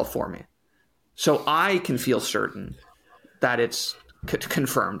verify it all for me. So I can feel certain that it's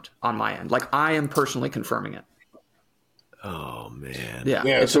confirmed on my end. Like I am personally confirming it. Oh man. Yeah.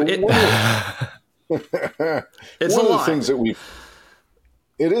 Yeah. So it's one a of the lot. things that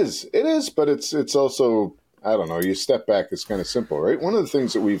it is, but it's also, I don't know, you step back, it's kind of simple, right? One of the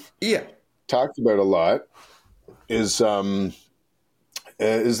things that we've talked about a lot is the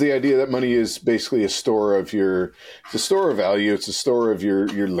idea that money is basically it's a store of value. It's a store of your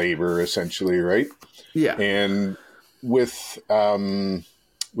labor, essentially, right? Yeah. And with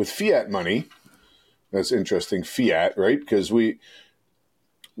fiat money, that's interesting, fiat, right? Because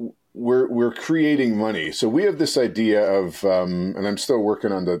we're creating money. So we have this idea of, and I'm still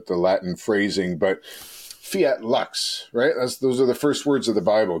working on the Latin phrasing, but fiat lux, right? Those are the first words of the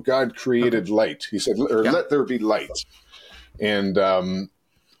Bible. God created light. He said, let there be light. And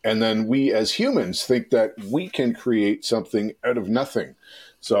then we as humans think that we can create something out of nothing.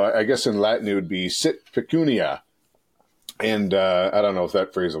 So I guess in Latin it would be sit pecunia. And I don't know if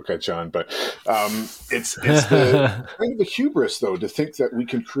that phrase will catch on, but it's the kind of a hubris, though, to think that we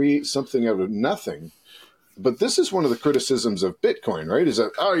can create something out of nothing. But this is one of the criticisms of Bitcoin, right? Is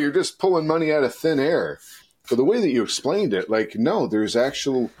that, oh, you're just pulling money out of thin air. But the way that you explained it, like, no, there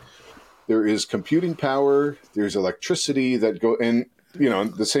is computing power, there's electricity that go, and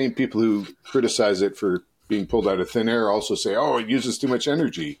the same people who criticize it for being pulled out of thin air also say, oh, it uses too much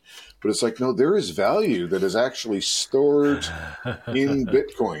energy. But it's like, no, there is value that is actually stored in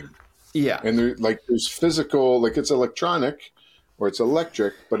Bitcoin. Yeah. And there's physical, like it's electronic or it's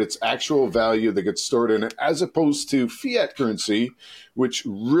electric, but it's actual value that gets stored in it, as opposed to fiat currency, which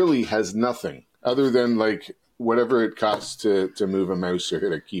really has nothing other than like whatever it costs to move a mouse or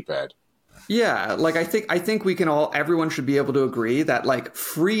hit a keypad. Yeah, like I think everyone should be able to agree that like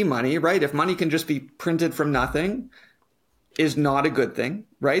free money, right? If money can just be printed from nothing, is not a good thing,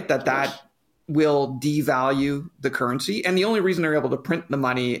 right? That will devalue the currency. And the only reason they're able to print the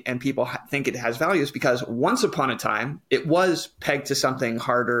money and people think it has value is because once upon a time, it was pegged to something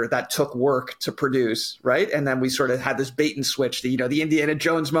harder that took work to produce, right? And then we sort of had this bait and switch, the Indiana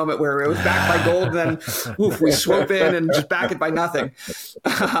Jones moment where it was backed by gold, and then we swoop in and just back it by nothing.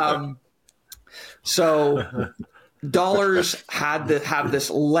 So dollars had to have this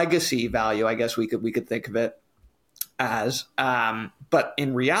legacy value, I guess we could think of it as. But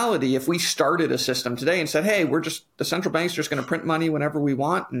in reality, if we started a system today and said, hey, the central bank's just going to print money whenever we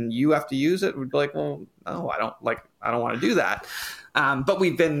want and you have to use it, we'd be like, well, no, I don't want to do that. But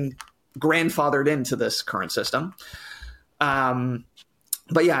we've been grandfathered into this current system. But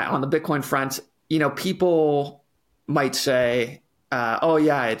yeah, on the Bitcoin front, people might say, oh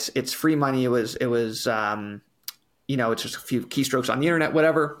yeah, it's free money. It was it's just a few keystrokes on the internet,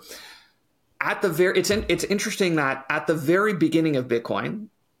 whatever. It's interesting that at the very beginning of Bitcoin,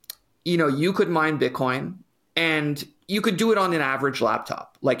 you could mine Bitcoin and you could do it on an average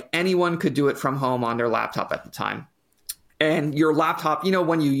laptop. Like anyone could do it from home on their laptop at the time. And your laptop,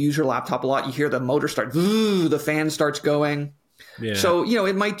 when you use your laptop a lot, you hear the motor start, the fan starts going. Yeah. So,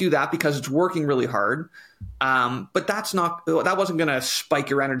 it might do that because it's working really hard. But that wasn't going to spike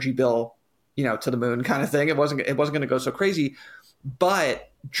your energy bill, to the moon kind of thing. It wasn't going to go so crazy.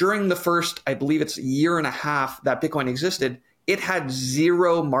 But during the first, I believe it's a year and a half that Bitcoin existed, it had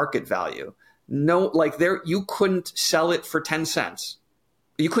zero market value. No, you couldn't sell it for 10 cents.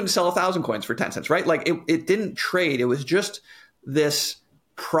 You couldn't sell 1,000 coins for 10 cents, right? Like it didn't trade. It was just this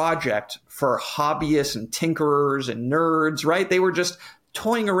project for hobbyists and tinkerers and nerds, right? They were just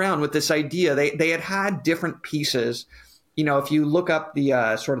toying around with this idea. They had different pieces. If you look up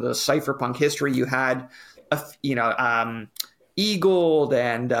the sort of the cypherpunk history, you had E-Gold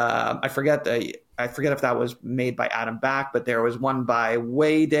and I forget if that was made by Adam Back, but there was one by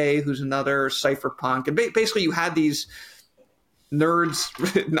Wayday, who's another cypherpunk. And basically you had these nerds,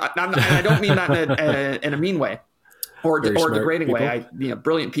 and I don't mean that in a mean way or degrading way.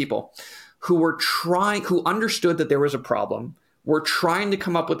 Brilliant people who understood that there was a problem, were trying to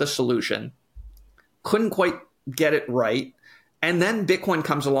come up with a solution, couldn't quite get it right. And then Bitcoin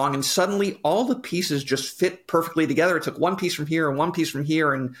comes along and suddenly all the pieces just fit perfectly together. It took one piece from here and one piece from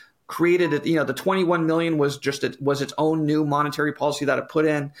here and created it. The 21 million was its own new monetary policy that it put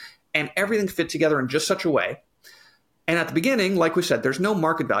in, and everything fit together in just such a way. And at the beginning, like we said, there's no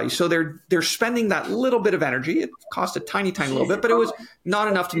market value. So they're spending that little bit of energy. It cost a tiny, tiny little bit, but it was not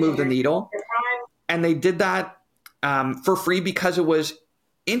enough to move the needle. And they did that for free because it was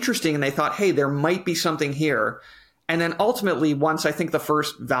interesting. And they thought, hey, there might be something here. And then ultimately, once I think the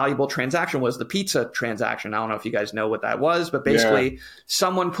first valuable transaction was the pizza transaction. I don't know if you guys know what that was, but basically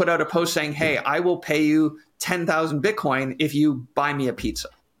someone put out a post saying, hey, I will pay you 10,000 Bitcoin if you buy me a pizza.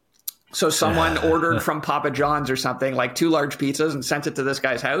 So someone ordered from Papa John's or something, like 2 large pizzas, and sent it to this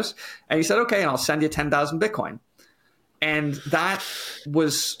guy's house. And he said, okay, and I'll send you 10,000 Bitcoin. And that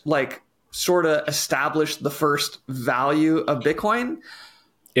was like sort of established the first value of Bitcoin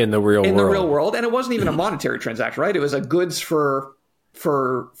in the real world. And it wasn't even a monetary transaction, right? It was a goods for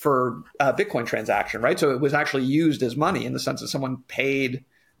Bitcoin transaction, right? So it was actually used as money in the sense that someone paid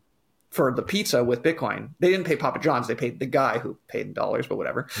for the pizza with Bitcoin. They didn't pay Papa John's. They paid the guy who paid in dollars, but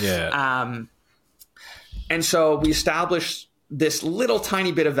whatever. Yeah. And so we established this little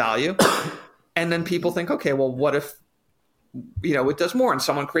tiny bit of value. And then people think, okay, well, what if, it does more, and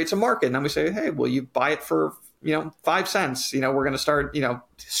someone creates a market, and then we say, hey, will you buy it for, 5 cents? We're going to start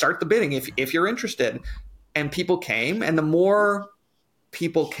the bidding if you're interested. And people came, and the more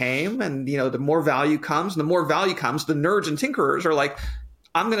people came, and, the more value comes, the nerds and tinkerers are like,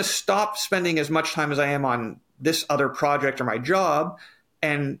 I'm going to stop spending as much time as I am on this other project or my job.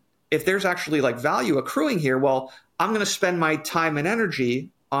 And if there's actually like value accruing here, well, I'm going to spend my time and energy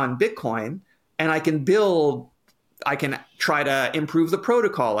on Bitcoin, and I can try to improve the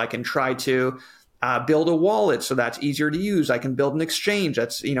protocol. I can try to build a wallet so that's easier to use. I can build an exchange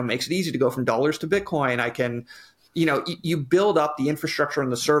that's, makes it easy to go from dollars to Bitcoin. I can, you build up the infrastructure and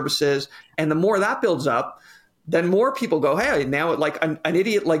the services. And the more that builds up, then more people go, hey, now like an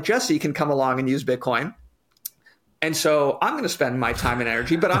idiot like Jesse can come along and use Bitcoin. And so I'm going to spend my time and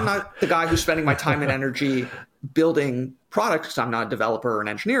energy, but I'm not the guy who's spending my time and energy building products because I'm not a developer or an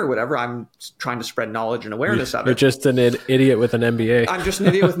engineer or whatever. I'm trying to spread knowledge and awareness of it. You're just an idiot with an MBA. I'm just an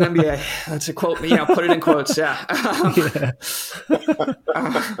idiot with an MBA. That's a quote, put it in quotes. Yeah.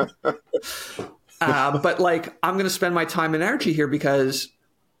 But like, I'm going to spend my time and energy here because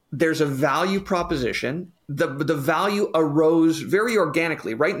there's a value proposition. The value arose very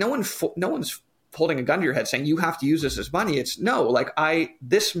organically, right? No one's holding a gun to your head saying you have to use this as money. It's no, like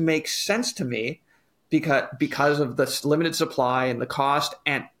this makes sense to me because of the limited supply and the cost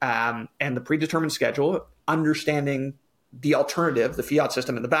and the predetermined schedule. Understanding the alternative, the fiat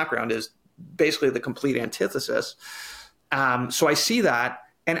system in the background, is basically the complete antithesis. So I see that,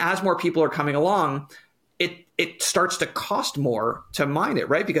 and as more people are coming along, it starts to cost more to mine it,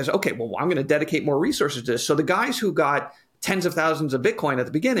 right? Because, okay, well, I'm going to dedicate more resources to this. So the guys who got tens of thousands of Bitcoin at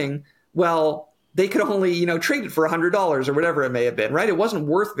the beginning, well, they could only, trade it for $100 or whatever it may have been, right? It wasn't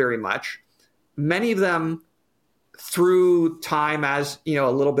worth very much. Many of them, through time, as, a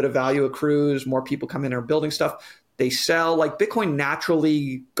little bit of value accrues, more people come in and are building stuff, they sell. Like Bitcoin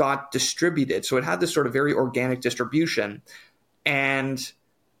naturally got distributed. So it had this sort of very organic distribution. And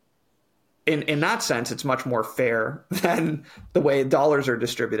in that sense, it's much more fair than the way dollars are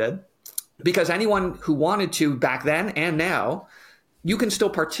distributed, because anyone who wanted to back then and now, you can still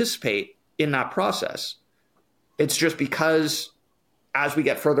participate in that process. It's just because as we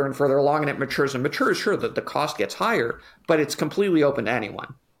get further and further along and it matures and matures, sure, that the cost gets higher, but it's completely open to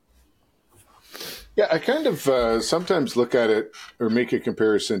anyone. Yeah, I kind of sometimes look at it or make a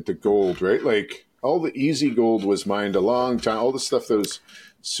comparison to gold, right? Like all the easy gold was mined a long time, all the stuff that was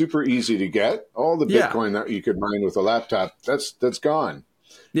super easy to get, all the Bitcoin that you could mine with a laptop, that's gone.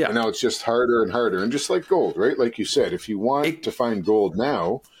 Yeah. And now it's just harder and harder. And just like gold, right? Like you said, if you want to find gold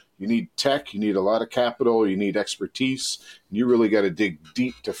now, you need tech, you need a lot of capital, you need expertise, and you really got to dig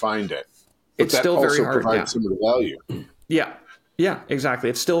deep to find it. But it's still very hard. Provides some of the value. Yeah. Yeah,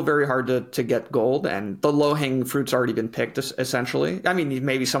 exactly. It's still very hard to get gold, and the low-hanging fruit's already been picked, essentially. I mean,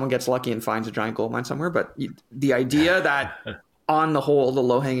 maybe someone gets lucky and finds a giant gold mine somewhere, but the idea that on the whole, the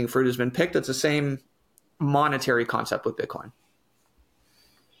low-hanging fruit has been picked, it's the same monetary concept with Bitcoin.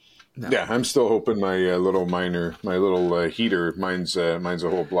 No. Yeah, I'm still hoping my little miner, my little heater mines a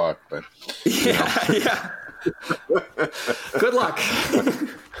whole block, but yeah. Good luck.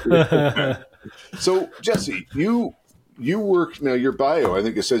 So, Jesse, you work now. Your bio, I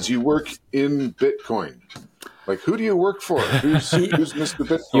think it says you work in Bitcoin. Like, who do you work for? Who's Mr.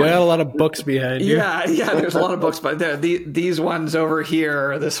 Bitcoin? You had a lot of books behind you. Yeah. There's a lot of books, but these ones over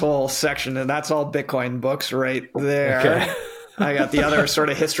here, this whole section, and that's all Bitcoin books right there. Okay. I got the other sort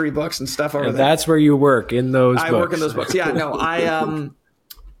of history books and stuff over there. That's where you work, in those books. I work in those books. Yeah, no,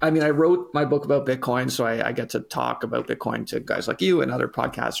 I wrote my book about Bitcoin, so I get to talk about Bitcoin to guys like you and other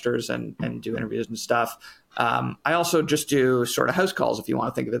podcasters and do interviews and stuff. I also just do sort of house calls, if you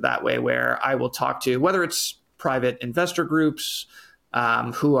want to think of it that way, where I will talk to, whether it's private investor groups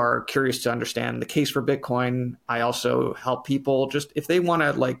who are curious to understand the case for Bitcoin. I also help people just if they want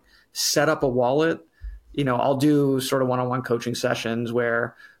to like set up a wallet. I'll do sort of one-on-one coaching sessions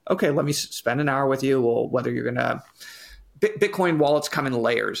where, okay, let me spend an hour with you. Well, whether you're going to Bitcoin wallets come in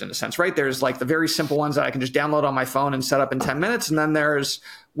layers in a sense, right? There's like the very simple ones that I can just download on my phone and set up in 10 minutes. And then there's,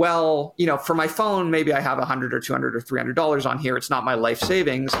 well, for my phone, maybe I have $100 or $200 or $300 on here. It's not my life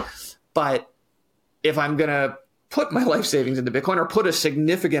savings. But if I'm going to put my life savings into Bitcoin or put a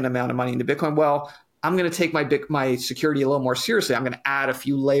significant amount of money into Bitcoin, well, I'm going to take my security a little more seriously. I'm going to add a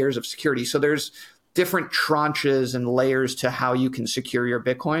few layers of security. So there's different tranches and layers to how you can secure your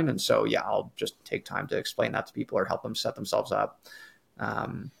Bitcoin. And so, yeah, I'll just take time to explain that to people or help them set themselves up.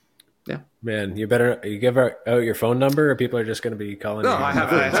 Yeah. Man, you give out your phone number, or people are just going to be calling you? I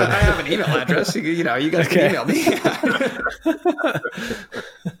have an email address. You guys can email me.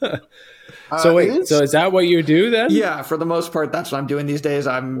 So is that what you do then? Yeah, for the most part, that's what I'm doing these days.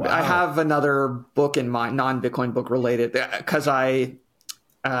 I have another book in mind, non-Bitcoin book related, because I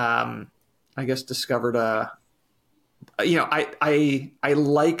guess discovered I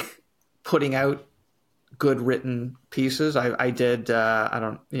like putting out good written pieces. I did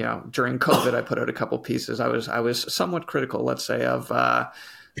during COVID I put out a couple pieces. I was somewhat critical, let's say, of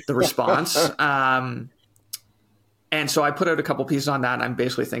the response. And so I put out a couple pieces on that, and I'm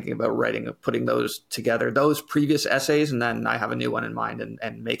basically thinking about putting those together, those previous essays, and then I have a new one in mind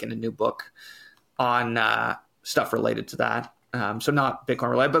and making a new book on stuff related to that. So not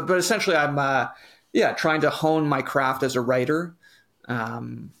Bitcoin related, but essentially I'm trying to hone my craft as a writer,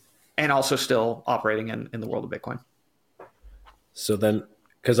 and also still operating in the world of Bitcoin. So then,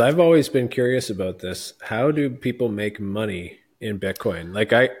 because I've always been curious about this, how do people make money in Bitcoin?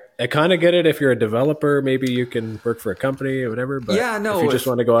 Like I kind of get it. If you're a developer, maybe you can work for a company or whatever. But if you just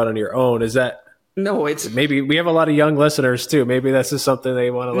want to go out on your own, is that? No, it's maybe we have a lot of young listeners too. Maybe this is something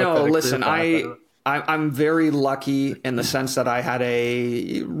they want to look at. No, listen, I'm very lucky in the sense that I had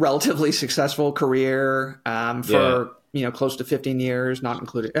a relatively successful career for close to 15 years, not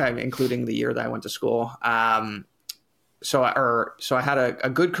including the year that I went to school. So I had a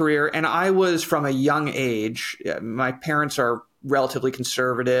good career, and I was from a young age. My parents are relatively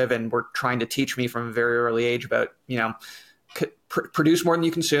conservative and were trying to teach me from a very early age about, produce more than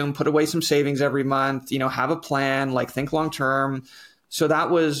you consume, put away some savings every month, have a plan, like think long term. So that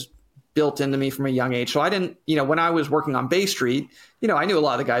was built into me from a young age. So I didn't, when I was working on Bay Street, I knew a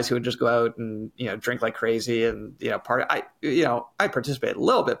lot of the guys who would just go out and, drink like crazy and, I participated a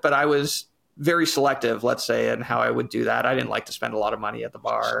little bit, but I was very selective, let's say, in how I would do that. I didn't like to spend a lot of money at the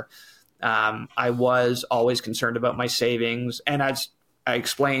bar. I was always concerned about my savings. And as I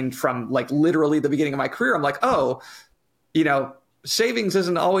explained from like literally the beginning of my career, I'm like, savings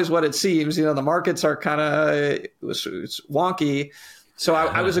isn't always what it seems. The markets are kind of it's wonky. So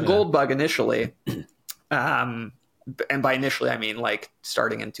I was a gold bug initially. And by initially, I mean like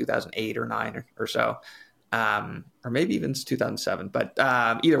starting in 2008 or 9 or so, or maybe even 2007. But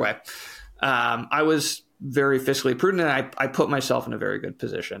either way, I was very fiscally prudent, and I put myself in a very good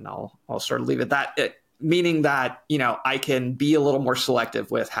position. I'll sort of leave it at that, meaning that, I can be a little more selective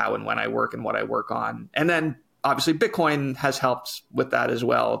with how and when I work and what I work on. And then obviously Bitcoin has helped with that as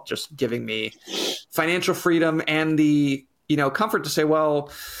well, just giving me financial freedom and the, comfort to say,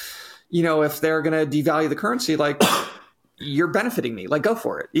 well, if they're going to devalue the currency, like you're benefiting me, like go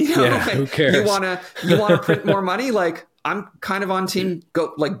for it. Who cares? You want to print more money? Like I'm kind of on team,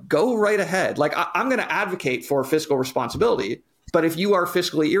 go right ahead. Like I'm going to advocate for fiscal responsibility, but if you are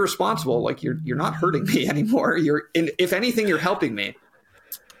fiscally irresponsible, like you're not hurting me anymore. If anything, you're helping me.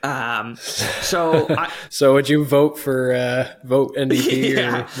 So would you vote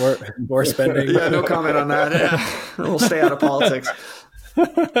NDP or more spending? Yeah, no comment on that. We'll stay out of politics.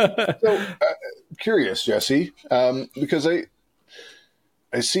 So curious, Jesse, because I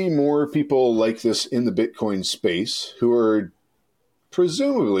see more people like this in the Bitcoin space who are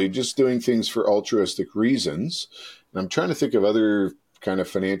presumably just doing things for altruistic reasons. And I'm trying to think of other kind of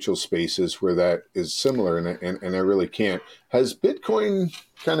financial spaces where that is similar, and I really can't. Has Bitcoin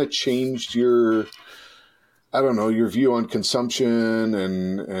kind of changed your view on consumption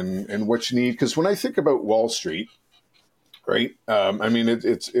and what you need? Because when I think about Wall Street, right?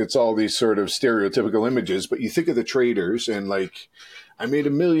 It's all these sort of stereotypical images, but you think of the traders and like, I made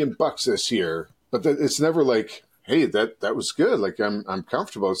 $1 million this year, but it's never like, hey, that was good. Like I'm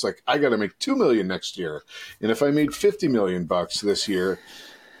comfortable. It's like, I got to make 2 million next year. And if I made 50 million bucks this year,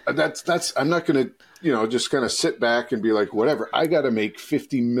 that's, I'm not going to, just kind of sit back and be like, whatever, I got to make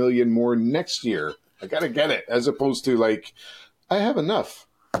 50 million more next year. I got to get it, as opposed to like, I have enough.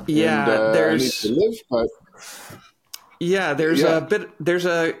 Yeah. And, I need to live, but yeah, there's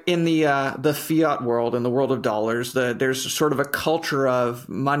in the fiat world, in the world of dollars, there's sort of a culture of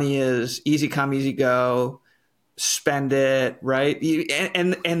money is easy come, easy go, spend it, right?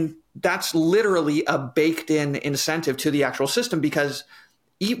 And that's literally a baked in incentive to the actual system, because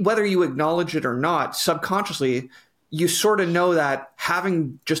whether you acknowledge it or not, subconsciously, you sort of know that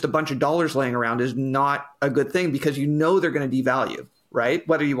having just a bunch of dollars laying around is not a good thing, because you know they're going to devalue, right?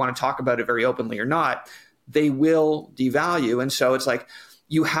 Whether you want to talk about it very openly or not, they will devalue. And so it's like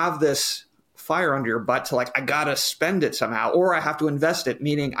you have this fire under your butt to like, I got to spend it somehow, or I have to invest it,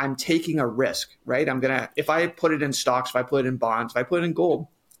 meaning I'm taking a risk, right? If I put it in stocks, if I put it in bonds, if I put it in gold,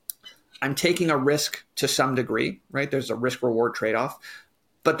 I'm taking a risk to some degree, right? There's a risk reward trade-off,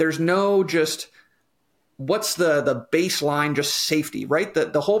 but there's no just, what's the baseline, just safety, right?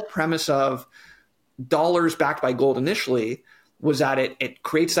 The whole premise of dollars backed by gold initially was that it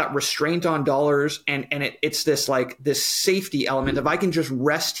creates that restraint on dollars, and it's this safety element of I can just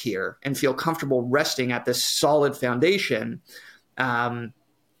rest here and feel comfortable resting at this solid foundation,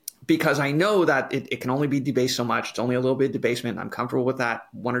 because I know that it can only be debased so much. It's only a little bit of debasement. I'm comfortable with that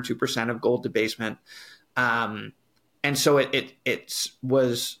 1 or 2% of gold debasement. And so it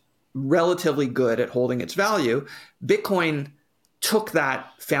was relatively good at holding its value. Bitcoin took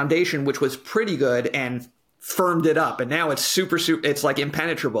that foundation, which was pretty good, and firmed it up. And now it's super, it's like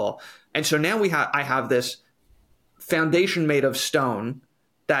impenetrable. And so now I have this foundation made of stone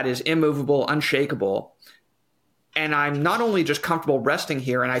that is immovable, unshakable. And I'm not only just comfortable resting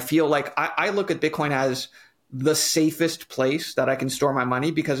here, and I feel like I look at Bitcoin as the safest place that I can store my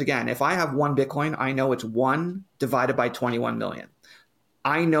money, because again, if I have one Bitcoin, I know it's 1 divided by 21 million.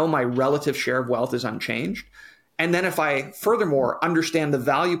 I know my relative share of wealth is unchanged. And then if I furthermore understand the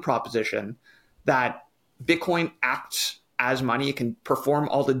value proposition that Bitcoin acts as money, it can perform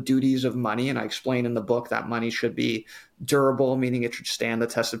all the duties of money. And I explain in the book that money should be durable, meaning it should stand the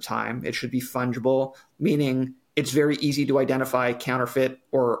test of time. It should be fungible, meaning it's very easy to identify counterfeit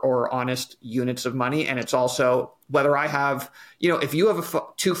or honest units of money. And it's also whether I have, if you have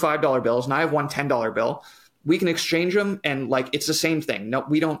two $5 bills and I have one $10 bill, we can exchange them, and like it's the same thing. No,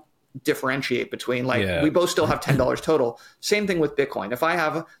 we don't differentiate between we both still have $10 total. Same thing with Bitcoin. If I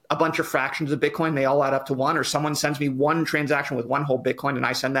have a bunch of fractions of Bitcoin, they all add up to 1, or someone sends me one transaction with one whole Bitcoin and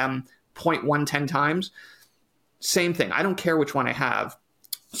I send them 0.110 times, same thing. I don't care which one I have.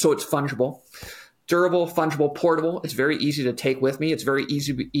 So it's fungible, durable, fungible, portable. It's very easy to take with me. It's very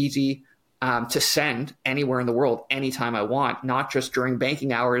easy to send anywhere in the world anytime I want, not just during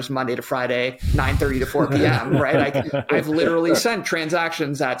banking hours, Monday to Friday, 9:30 to 4 p.m., right? I've literally sent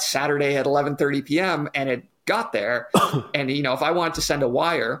transactions at Saturday at 11:30 p.m. and it got there. And, if I want to send a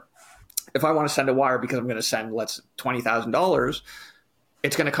wire, because I'm going to send, $20,000,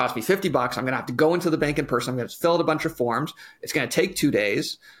 it's going to cost me $50. I'm going to have to go into the bank in person. I'm going to fill out a bunch of forms. It's going to take 2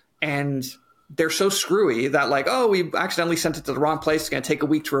 days. And they're so screwy that we accidentally sent it to the wrong place. It's going to take a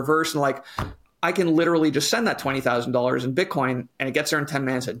week to reverse. And I can literally just send that $20,000 in Bitcoin and it gets there in 10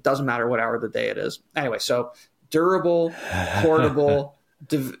 minutes. It doesn't matter what hour of the day it is. Anyway, so durable, portable,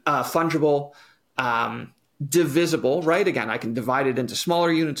 fungible, divisible, right? Again, I can divide it into smaller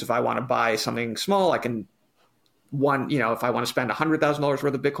units. If I want to buy something small, I can if I want to spend $100,000 worth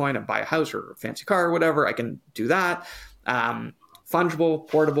of Bitcoin and buy a house or a fancy car or whatever, I can do that. Fungible,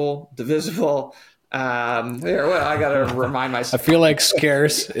 portable, divisible. I got to remind myself. I feel like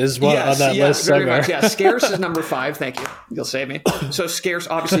scarce is one on that list somewhere. Much. Yeah, scarce is number 5. Thank you. You'll save me. So scarce,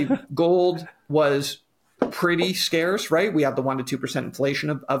 obviously, gold was pretty scarce, right? We have the 1 to 2% inflation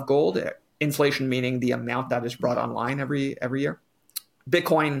of gold. Inflation meaning the amount that is brought online every year.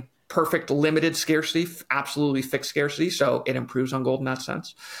 Bitcoin, perfect limited scarcity, absolutely fixed scarcity. So it improves on gold in that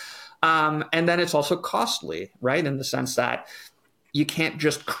sense. And then it's also costly, right? In the sense that you can't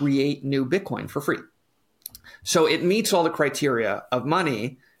just create new Bitcoin for free. So it meets all the criteria of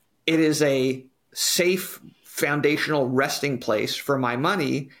money. It is a safe foundational resting place for my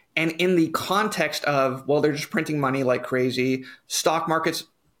money. And in the context of, they're just printing money like crazy. Stock markets,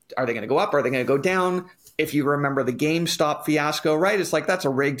 are they going to go up? Are they going to go down? If you remember the GameStop fiasco, right? It's that's a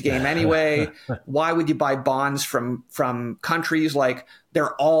rigged game anyway. Why would you buy bonds from countries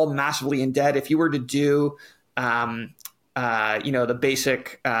they're all massively in debt? If you were to do the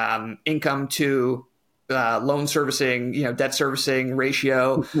basic income to loan servicing, debt servicing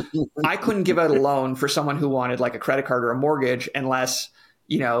ratio. I couldn't give out a loan for someone who wanted a credit card or a mortgage unless,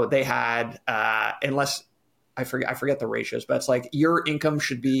 they had, unless I forget the ratios, but it's your income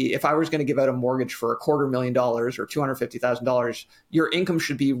should be, if I was going to give out a mortgage for $250,000 or $250,000, your income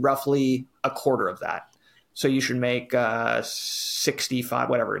should be roughly a quarter of that. So you should make $65,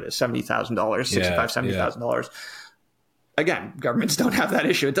 whatever it is, $70,000, $70,000. Again, governments don't have that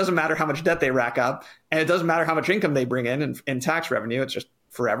issue. It doesn't matter how much debt they rack up, and it doesn't matter how much income they bring in tax revenue. It's just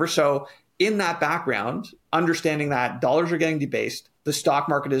forever. So in that background, understanding that dollars are getting debased, The stock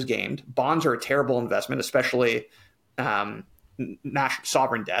market is gamed. Bonds are a terrible investment, especially national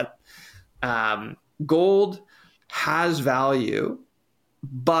sovereign debt. Gold has value,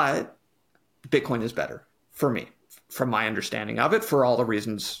 but Bitcoin is better for me, from my understanding of it, for all the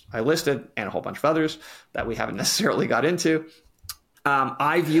reasons I listed and a whole bunch of others that we haven't necessarily got into.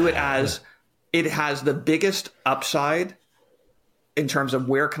 I view it as it has the biggest upside in terms of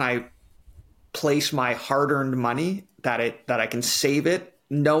where can I place my hard-earned money, that I can save it,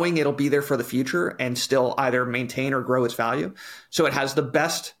 knowing it'll be there for the future and still either maintain or grow its value. So it has the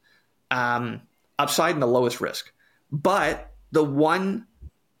best upside and the lowest risk. But the one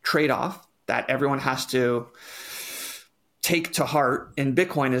trade-off that everyone has to take to heart in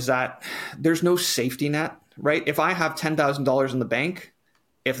Bitcoin is that there's no safety net, right? If I have $10,000 in the bank,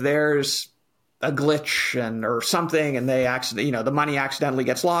 if there's a glitch or something and the money accidentally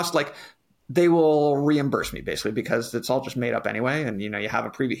gets lost, like, they will reimburse me basically, because it's all just made up anyway. And, you have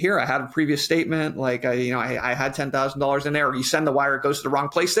I had a previous statement, like, I had $10,000 in there, or you send the wire, it goes to the wrong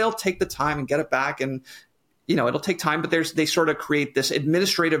place. They'll take the time and get it back. And, it'll take time, but they sort of create this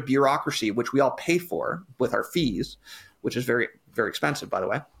administrative bureaucracy, which we all pay for with our fees, which is very, very expensive, by the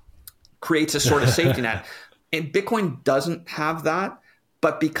way, creates a sort of safety net. And Bitcoin doesn't have that.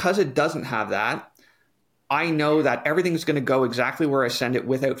 But because it doesn't have that, I know that everything's going to go exactly where I send it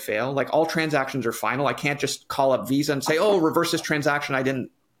without fail. Like, all transactions are final. I can't just call up Visa and say, oh, reverse this transaction I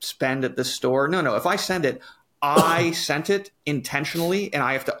didn't spend at this store. No. If I send it, I sent it intentionally, and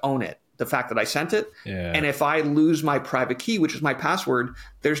I have to own it, the fact that I sent it. Yeah. And if I lose my private key, which is my password,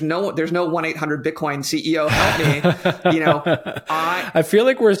 there's no 1-800 Bitcoin CEO help me. I feel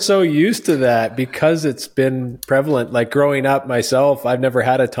like we're so used to that because it's been prevalent. Like, growing up myself, I've never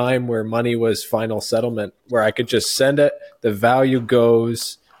had a time where money was final settlement, where I could just send it, the value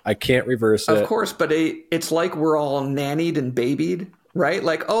goes, I can't reverse it. Of course, but it's like we're all nannied and babied, right?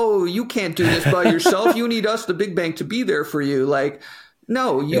 Like, oh, you can't do this by yourself. You need us, the big bank, to be there for you. Like,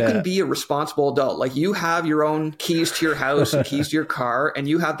 no, you can be a responsible adult. Like, you have your own keys to your house and keys to your car, and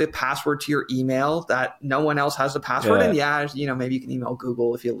you have the password to your email that no one else has the password. And maybe you can email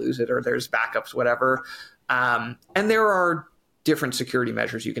Google if you lose it, or there's backups, whatever. And there are different security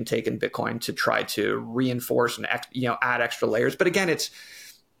measures you can take in Bitcoin to try to reinforce and add extra layers. But again,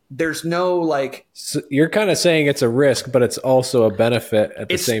 there's no like. So you're kind of saying it's a risk, but it's also a benefit at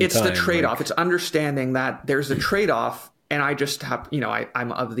the same time. It's the trade-off. It's understanding that there's a trade-off. And I just have,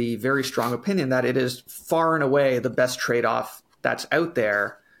 I'm of the very strong opinion that it is far and away the best trade-off that's out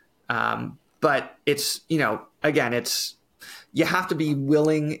there. But it's, again, you have to be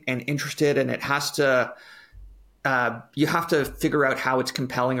willing and interested, and it has to, you have to figure out how it's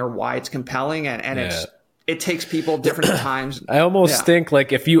compelling or why it's compelling. And it takes people different times. I almost think,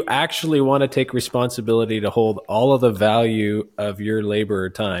 like, if you actually want to take responsibility to hold all of the value of your labor or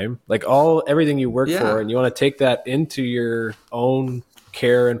time, like everything you work for, and you want to take that into your own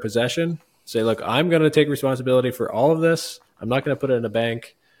care and possession, say, look, I'm going to take responsibility for all of this. I'm not going to put it in a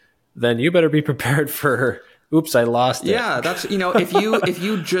bank. Then you better be prepared for, oops, I lost it. Yeah, that's, if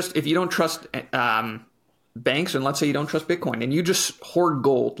you don't trust banks, and let's say you don't trust Bitcoin, and you just hoard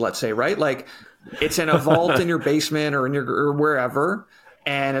gold, let's say, right? Like, it's in a vault in your basement or or wherever.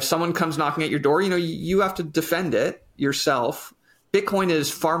 And if someone comes knocking at your door, you have to defend it yourself. Bitcoin is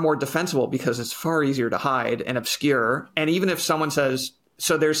far more defensible because it's far easier to hide and obscure. And even if someone says,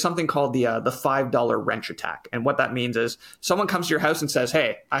 so there's something called the $5 wrench attack. And what that means is someone comes to your house and says,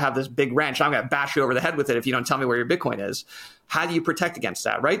 hey, I have this big wrench. I'm going to bash you over the head with it if you don't tell me where your Bitcoin is. How do you protect against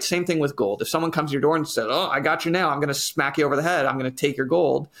that, right? Same thing with gold. If someone comes to your door and says, oh, I got you now, I'm going to smack you over the head, I'm going to take your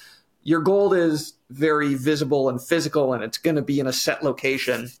gold. Your gold is very visible and physical, and it's going to be in a set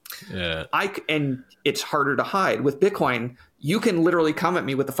location. Yeah. And it's harder to hide. With Bitcoin, you can literally come at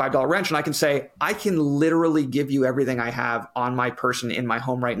me with the $5 wrench, and I can say, I can literally give you everything I have on my person in my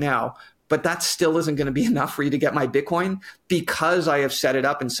home right now. But that still isn't going to be enough for you to get my Bitcoin, because I have set it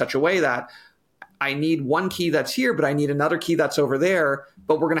up in such a way that I need one key that's here, but I need another key that's over there.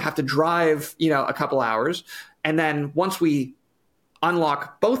 But we're going to have to drive, a couple hours. And then once we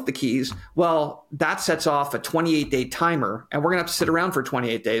unlock both the keys, well, that sets off a 28-day timer, and we're going to have to sit around for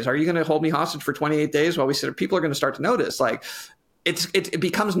 28 days. Are you going to hold me hostage for 28 days while we sit? People are going to start to notice, like, it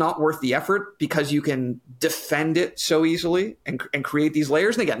becomes not worth the effort because you can defend it so easily and create these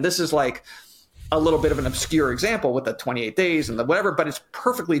layers. And again, this is like a little bit of an obscure example with the 28 days and the whatever, but it's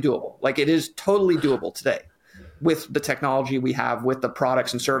perfectly doable. Like, it is totally doable today with the technology we have, with the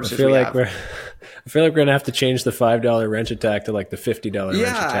products and services we have. I feel like we're gonna have to change the $5 wrench attack to like the $50 wrench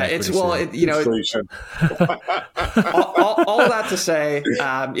attack. All that to say,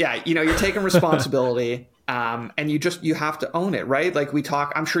 you're taking responsibility. And you have to own it, right? Like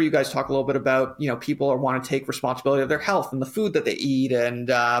I'm sure you guys talk a little bit about, people want to take responsibility of their health and the food that they eat. And,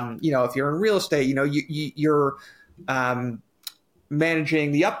 if you're in real estate, you're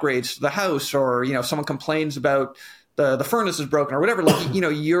managing the upgrades to the house, or, someone complains about the furnace is broken or whatever. Like,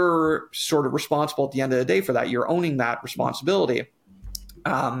 you're sort of responsible at the end of the day for that. You're owning that responsibility.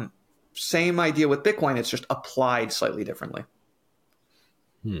 Same idea with Bitcoin. It's just applied slightly differently.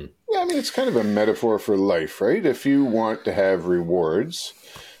 Yeah, I mean, it's kind of a metaphor for life, right? If you want to have rewards,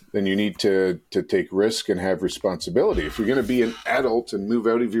 then you need to take risk and have responsibility. If you're going to be an adult and move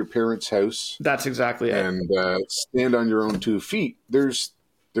out of your parents' house, that's exactly it. And stand on your own 2 feet, there's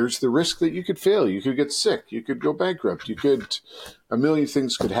the risk that you could fail, you could get sick, you could go bankrupt, a million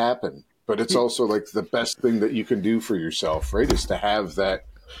things could happen. But it's also like the best thing that you can do for yourself, right? Is to have that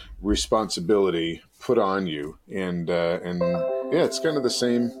responsibility put on you, and yeah, it's kind of the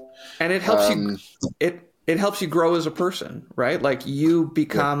same. And it helps you. It helps you grow as a person, right? Like you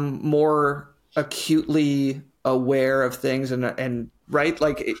become more acutely aware of things, and right,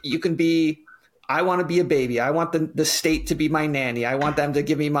 like you can be. I want to be a baby. I want the state to be my nanny. I want them to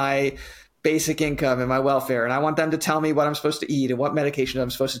give me my basic income and my welfare, and I want them to tell me what I'm supposed to eat and what medication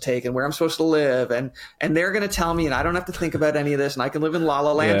I'm supposed to take and where I'm supposed to live, and they're going to tell me, and I don't have to think about any of this, and I can live in La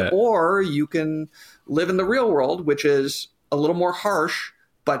La Land. Yeah. Or you can live in the real world, which is a little more harsh,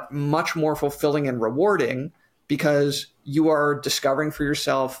 but much more fulfilling and rewarding, because you are discovering for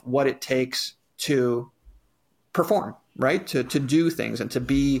yourself what it takes to perform, right? To do things and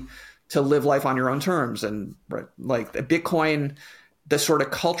to live life on your own terms. And right, like Bitcoin, the sort of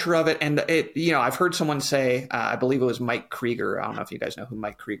culture of it. And it, I've heard someone say, I believe it was Mike Krieger. I don't know if you guys know who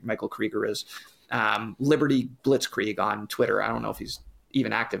Michael Krieger is. Liberty Blitzkrieg on Twitter. I don't know if he's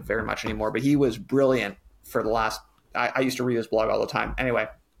even active very much anymore, but he was brilliant for the last, I used to read his blog all the time. Anyway,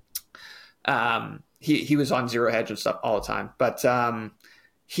 he was on Zero Hedge and stuff all the time. But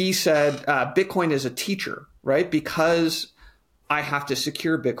he said Bitcoin is a teacher, right? Because I have to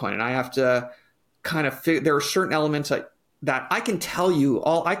secure Bitcoin, and I have to kind of there are certain elements that I can tell you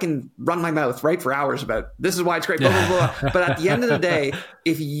I can run my mouth right for hours about. This is why it's great, blah, blah, blah. But at the end of the day,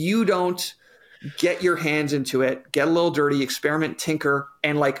 if you don't get your hands into it, get a little dirty, experiment, tinker,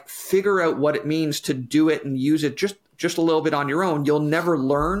 and like figure out what it means to do it and use it just a little bit on your own, you'll never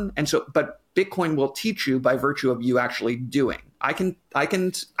learn. And so, but Bitcoin will teach you by virtue of you actually doing. I can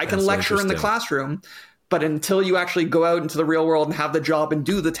lecture in the classroom, but until you actually go out into the real world and have the job and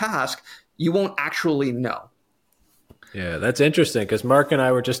do the task, you won't actually know. Yeah, that's interesting, because Mark and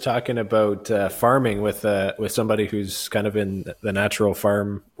I were just talking about farming with somebody who's kind of in the natural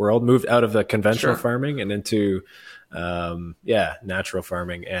farm world, moved out of the conventional farming and into natural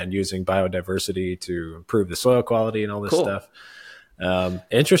farming, and using biodiversity to improve the soil quality and all this stuff.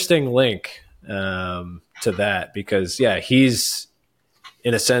 Interesting link to that, because he's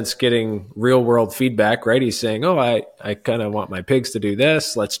in a sense getting real world feedback, right? He's saying, I kind of want my pigs to do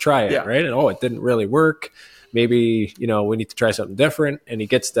this. Let's try it. Right. And it didn't really work. Maybe, we need to try something different. And he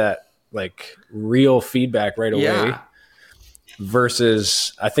gets that like real feedback right away,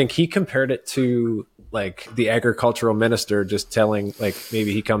 versus I think he compared it to like the agricultural minister just telling, like,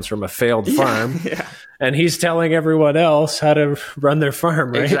 maybe he comes from a failed farm and he's telling everyone else how to run their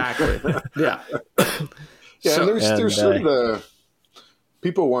farm. Right. Exactly. So, and there's sort of the,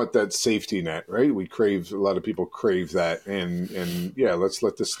 people want that safety net, right? A lot of people crave that. And let's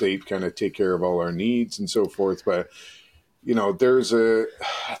let the state kind of take care of all our needs and so forth. But,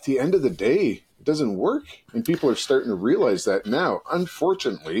 at the end of the day, it doesn't work. And people are starting to realize that now.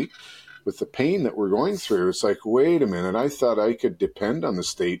 Unfortunately, with the pain that we're going through, it's like, wait a minute, I thought I could depend on the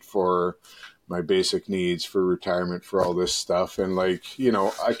state for my basic needs, for retirement, for all this stuff. And like,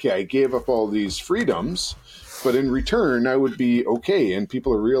 I gave up all these freedoms, but in return, I would be okay. And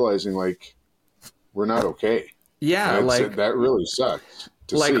people are realizing, like, we're not okay. Yeah, that really sucks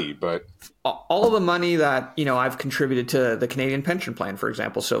to see. But all the money that I've contributed to the Canadian pension plan, for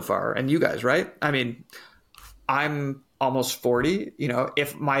example, so far, and you guys, right? I mean, I'm almost 40.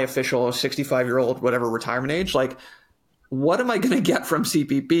 If my official 65-year-old whatever retirement age, like, what am I going to get from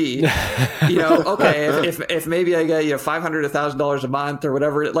CPP? Okay, if maybe I get $500, $1,000 a month or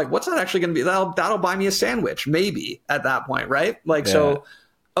whatever, like, what's that actually going to be? That'll buy me a sandwich, maybe, at that point, right? Like, so,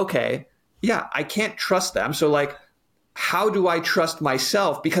 okay, I can't trust them. So, like, how do I trust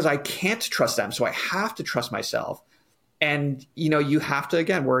myself? Because I can't trust them, so I have to trust myself. And you have to,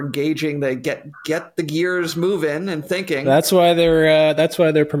 again, we're engaging the get the gears moving and thinking. That's why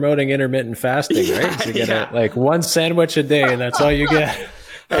they're promoting intermittent fasting, right? So you get like one sandwich a day, and that's all you get.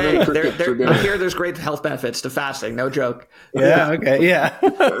 Hey, cricket for dinner. I hear there's great health benefits to fasting. No joke. Yeah. Okay. Yeah.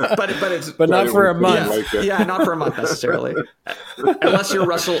 but not for a month. Yeah, not for a month necessarily. Unless you're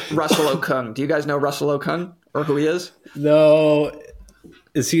Russell Okung. Do you guys know Russell Okung or who he is? No.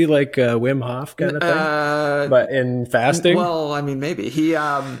 Is he like a Wim Hof kind of thing? But in fasting? Well, I mean, maybe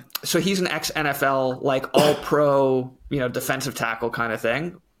so he's an ex-NFL, like all pro, defensive tackle kind of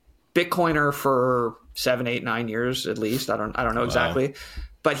thing. Bitcoiner for 7, 8, 9 years at least. I don't know exactly,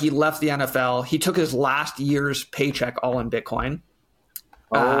 but he left the NFL. He took his last year's paycheck all in Bitcoin.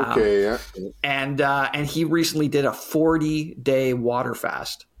 Okay, yeah. And he recently did a 40-day water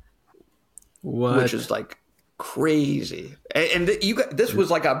fast, which is like crazy. And this was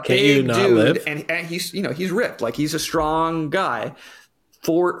like a big dude, and he's he's ripped, like he's a strong guy.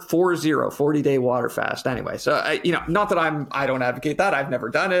 40-day water fast. Anyway, so not that I don't advocate that. I've never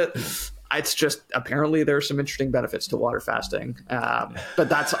done it. It's just apparently there's some interesting benefits to water fasting, but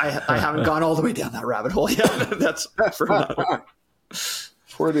that's I haven't gone all the way down that rabbit hole yet. That's for another.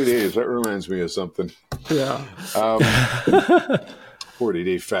 40 days. That reminds me of something. Yeah.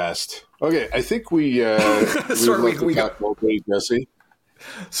 40-day fast. Okay, I think we sorry, we got all day, Jesse.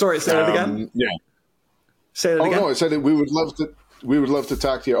 Sorry, say that again. Yeah. Say that again. No, I said that we would love to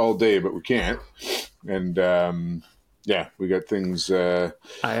talk to you all day, but we can't. And we got things. I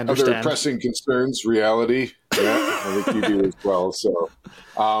understand. Other pressing concerns, reality. Yeah, I think you do as well. So,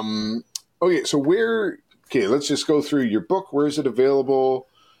 okay. So let's just go through your book. Where is it available?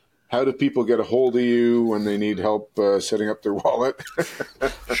 How do people get a hold of you when they need help setting up their wallet?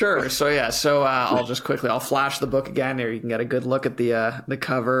 Sure. So I'll flash the book again there. You can get a good look at the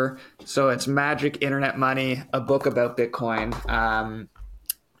cover. So it's Magic Internet Money, a book about Bitcoin.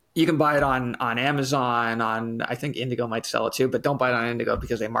 You can buy it on Amazon. I think Indigo might sell it too, but don't buy it on Indigo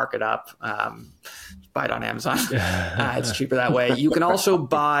because they mark it up. Buy it on Amazon. It's cheaper that way. You can also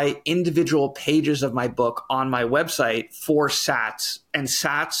buy individual pages of my book on my website for sats. And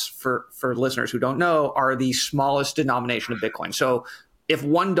sats, for listeners who don't know, are the smallest denomination of Bitcoin. So if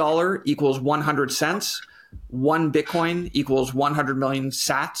 $1 equals 100 cents, 1 Bitcoin equals 100 million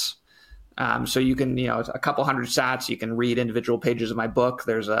sats. So you can, a couple hundred sats, you can read individual pages of my book.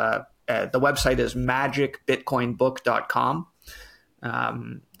 There's the website is magicbitcoinbook.com.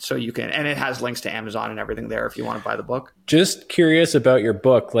 So you can, and it has links to Amazon and everything there if you want to buy the book. Just curious about your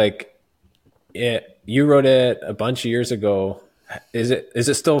book. Like you wrote it a bunch of years ago. Is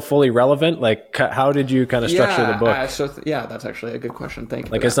it still fully relevant? Like how did you kind of structure the book? That's actually a good question. Thank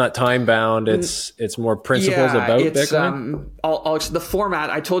you. Like it's not time bound. It's more principles about Bitcoin. The format,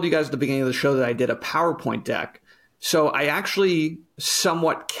 I told you guys at the beginning of the show that I did a PowerPoint deck. So I actually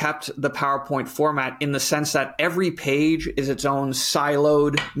somewhat kept the PowerPoint format in the sense that every page is its own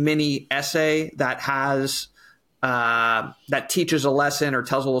siloed mini essay that has that teaches a lesson or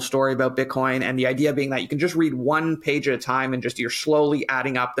tells a little story about Bitcoin. And the idea being that you can just read one page at a time and you're slowly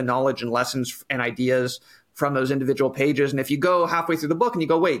adding up the knowledge and lessons and ideas from those individual pages. And if you go halfway through the book and you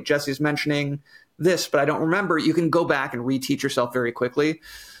go, wait, Jesse's mentioning this, but I don't remember, you can go back and reteach yourself very quickly.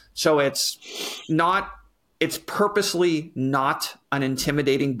 So it's purposely not an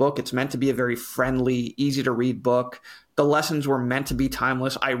intimidating book. It's meant to be a very friendly, easy to read book. The lessons were meant to be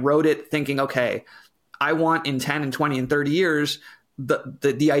timeless. I wrote it thinking, okay, I want in 10 and 20 and 30 years,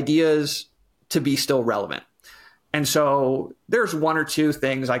 the ideas to be still relevant. And so there's one or two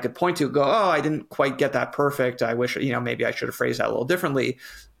things I could point to, go, oh, I didn't quite get that perfect. I wish, maybe I should have phrased that a little differently.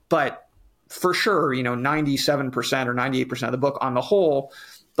 But for sure, 97% or 98% of the book on the whole,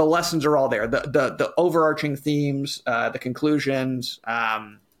 the lessons are all there. The overarching themes, the conclusions,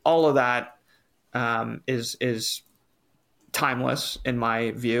 all of that is timeless in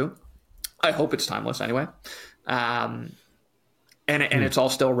my view. I hope it's timeless anyway. And it's all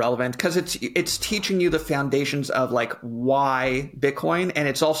still relevant because it's teaching you the foundations of like why Bitcoin, and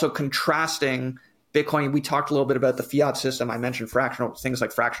it's also contrasting Bitcoin. We talked a little bit about the fiat system. I mentioned things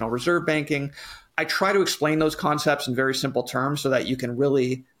like fractional reserve banking. I try to explain those concepts in very simple terms so that you can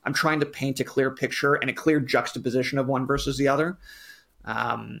really, I'm trying to paint a clear picture and a clear juxtaposition of one versus the other.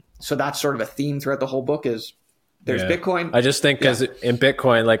 So that's sort of a theme throughout the whole book is there's Bitcoin. I just think because in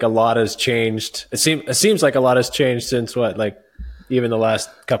Bitcoin, like a lot has changed. It seems like a lot has changed since even the last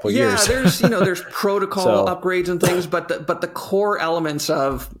couple of years. Yeah, there's protocol upgrades and things, but the core elements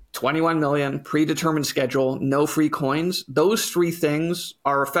of 21 million, predetermined schedule, no free coins, those three things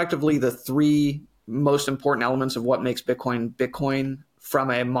are effectively the three most important elements of what makes Bitcoin from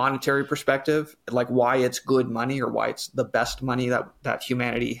a monetary perspective, like why it's good money or why it's the best money that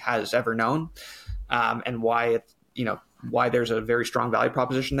humanity has ever known, and why it why there's a very strong value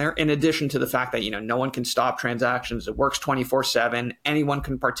proposition there. In addition to the fact that, no one can stop transactions. It works 24/7. Anyone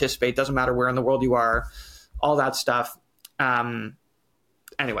can participate. Doesn't matter where in the world you are, all that stuff.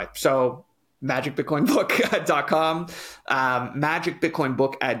 Anyway, so magicbitcoinbook.com,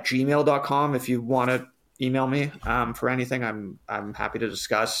 magicbitcoinbook@gmail.com. If you want to email me for anything, I'm happy to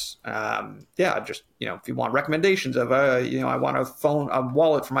discuss. Just, if you want recommendations of, I want a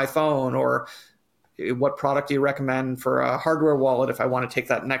wallet for my phone, or what product do you recommend for a hardware wallet if I want to take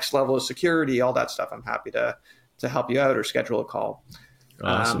that next level of security, all that stuff, I'm happy to help you out or schedule a call.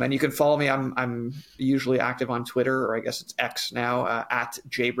 Awesome. And you can follow me. I'm usually active on Twitter, or I guess it's X now, at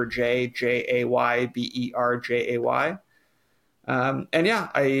Jayberjay, Jayberjay.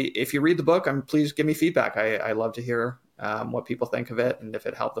 If you read the book, please give me feedback. I love to hear what people think of it, and if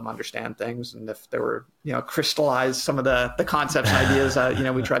it helped them understand things, and if there were, crystallize some of the concepts and ideas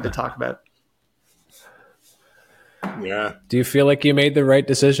we tried to talk about. Yeah. Do you feel like you made the right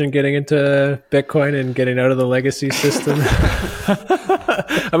decision getting into Bitcoin and getting out of the legacy system?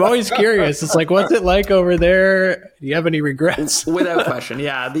 I'm always curious. It's like, what's it like over there? Do you have any regrets? Without question.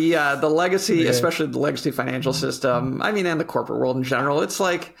 Yeah. The legacy, especially the legacy financial system, and the corporate world in general, it's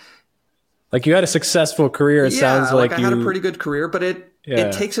like you had a successful career. It sounds like I had a pretty good career, but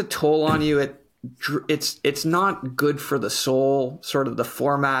it takes a toll on you. It's not good for the soul, sort of the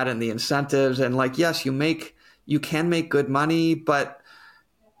format and the incentives. And yes, you can make good money, but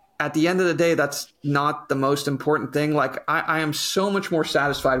at the end of the day, that's not the most important thing. I am so much more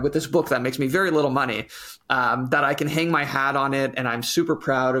satisfied with this book that makes me very little money, that I can hang my hat on it, and I'm super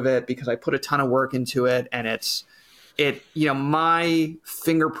proud of it because I put a ton of work into it, and it's my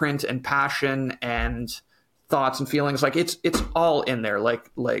fingerprint and passion and thoughts and feelings, it's all in there.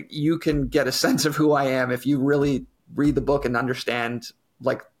 Like you can get a sense of who I am if you really read the book and understand,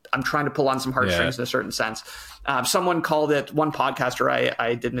 I'm trying to pull on some heartstrings in a certain sense. Someone called it, one podcaster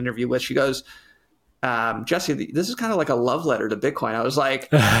I did an interview with, she goes, Jesse, this is kind of like a love letter to Bitcoin. I was like,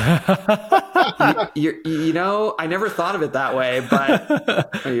 I never thought of it that way,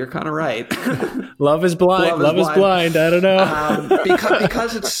 but you're kind of right. Love is blind. Love is blind. I don't know.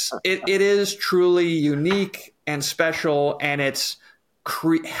 because it is truly unique and special, and it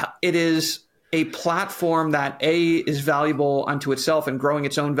is a platform that A, is valuable unto itself and growing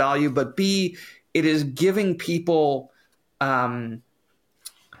its own value, but B, it is giving people a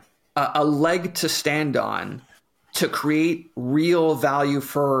leg to stand on to create real value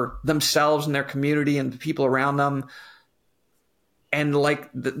for themselves and their community and the people around them. And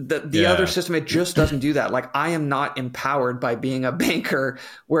the other system, it just doesn't do that. I am not empowered by being a banker,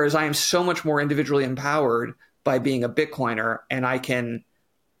 whereas I am so much more individually empowered by being a Bitcoiner, and I can,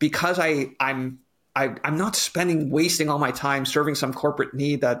 because I'm not wasting all my time serving some corporate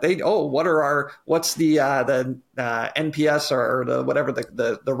need that what's the NPS or the whatever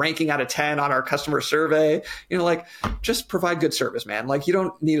the ranking out of 10 on our customer survey, just provide good service, man. You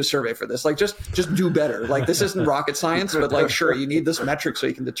don't need a survey for this. Just do better. This isn't rocket science, but sure, you need this metric so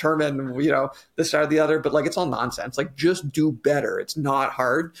you can determine, this or the other, but it's all nonsense. Just do better. It's not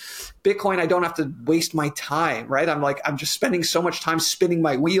hard. Bitcoin, I don't have to waste my time, right? I'm just spending so much time spinning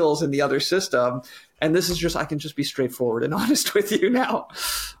my wheels in the other system. And this is I can just be straightforward and honest with you now.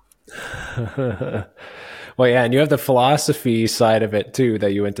 Well, yeah, and you have the philosophy side of it too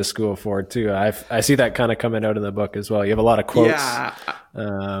that you went to school for too. I see that kind of coming out in the book as well. You have a lot of quotes. Yeah,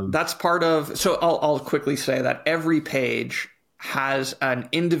 that's part of. So I'll quickly say that every page has an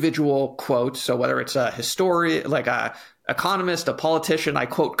individual quote. So whether it's a historian, like a economist, a politician, I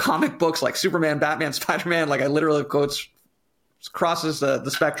quote comic books like Superman, Batman, Spider-Man. I literally have quotes crosses the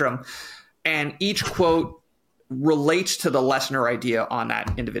spectrum. And each quote relates to the lesson or idea on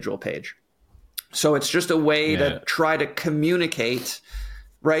that individual page. So it's just a way to try to communicate,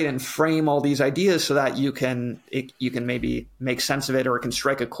 right, and frame all these ideas so that you can maybe make sense of it, or it can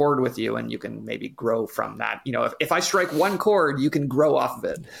strike a chord with you, and you can maybe grow from that. If I strike one chord, you can grow off of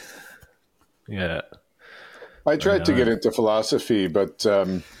it. Yeah. I tried to get into philosophy, but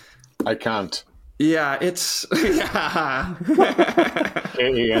I can't. Yeah, it's AANT.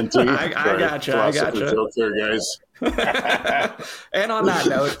 I gotcha. Joke there, guys. And on that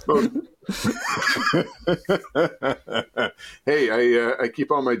note, hey, I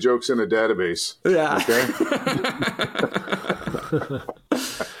keep all my jokes in a database. Yeah. Okay.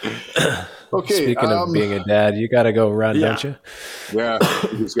 Okay. Speaking of being a dad, you got to go run, don't you? Yeah,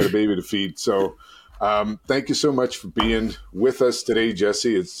 he's got a baby to feed. So, thank you so much for being with us today,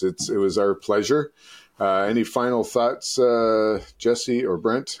 Jesse. It was our pleasure. Any final thoughts, Jesse or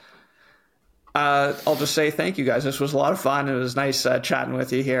Brent? I'll just say thank you, guys. This was a lot of fun. It was nice chatting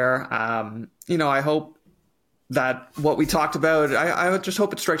with you here. I hope that what we talked about, I would just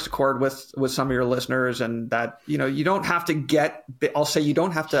hope it strikes a chord with some of your listeners, and that, you know, you don't have to you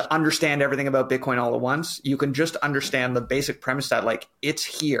don't have to understand everything about Bitcoin all at once. You can just understand the basic premise that, like, it's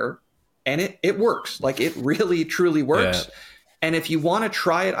here and it works. Like, it really, truly works. Yeah. And if you want to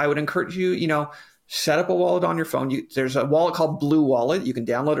try it, I would encourage you, you know, set up a wallet on your phone. There's a wallet called Blue Wallet. You can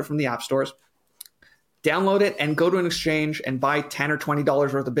download it from the app stores. Download it and go to an exchange and buy $10 or $20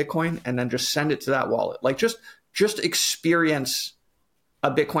 worth of Bitcoin, and then just send it to that wallet. Like, just experience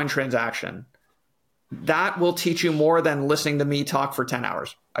a Bitcoin transaction. That will teach you more than listening to me talk for 10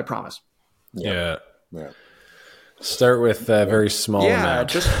 hours. I promise. Yeah. Start with a very small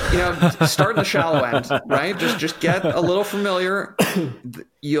amount. Just, you know, start in the shallow end, right? Just get a little familiar.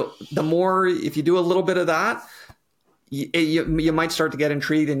 The more, if you do a little bit of that, you might start to get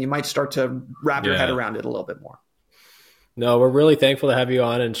intrigued, and you might start to wrap your head around it a little bit more. No, we're really thankful to have you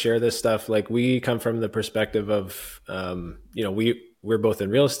on and share this stuff. Like, we come from the perspective of, you know, we're both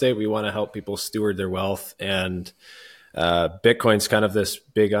in real estate. We want to help people steward their wealth, and Bitcoin's kind of this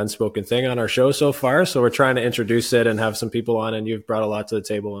big unspoken thing on our show so far. So we're trying to introduce it and have some people on, and you've brought a lot to the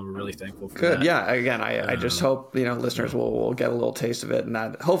table, and we're really thankful for that. Yeah. Again, I just hope, you know, listeners will get a little taste of it, and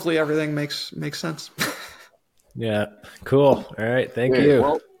that hopefully everything makes sense. Yeah. Cool. All right. Thank you.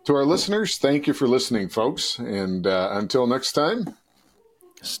 Well, to our listeners, thank you for listening, folks. And until next time,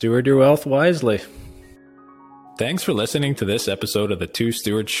 steward your wealth wisely. Thanks for listening to this episode of the Two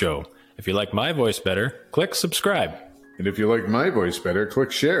Stewards Show. If you like my voice better, click subscribe. And if you like my voice better,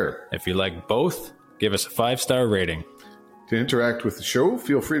 click share. If you like both, give us a 5-star rating. To interact with the show,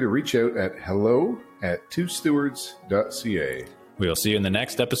 feel free to reach out at hello@twostewards.ca. We'll see you in the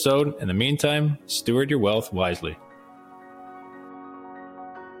next episode. In the meantime, steward your wealth wisely.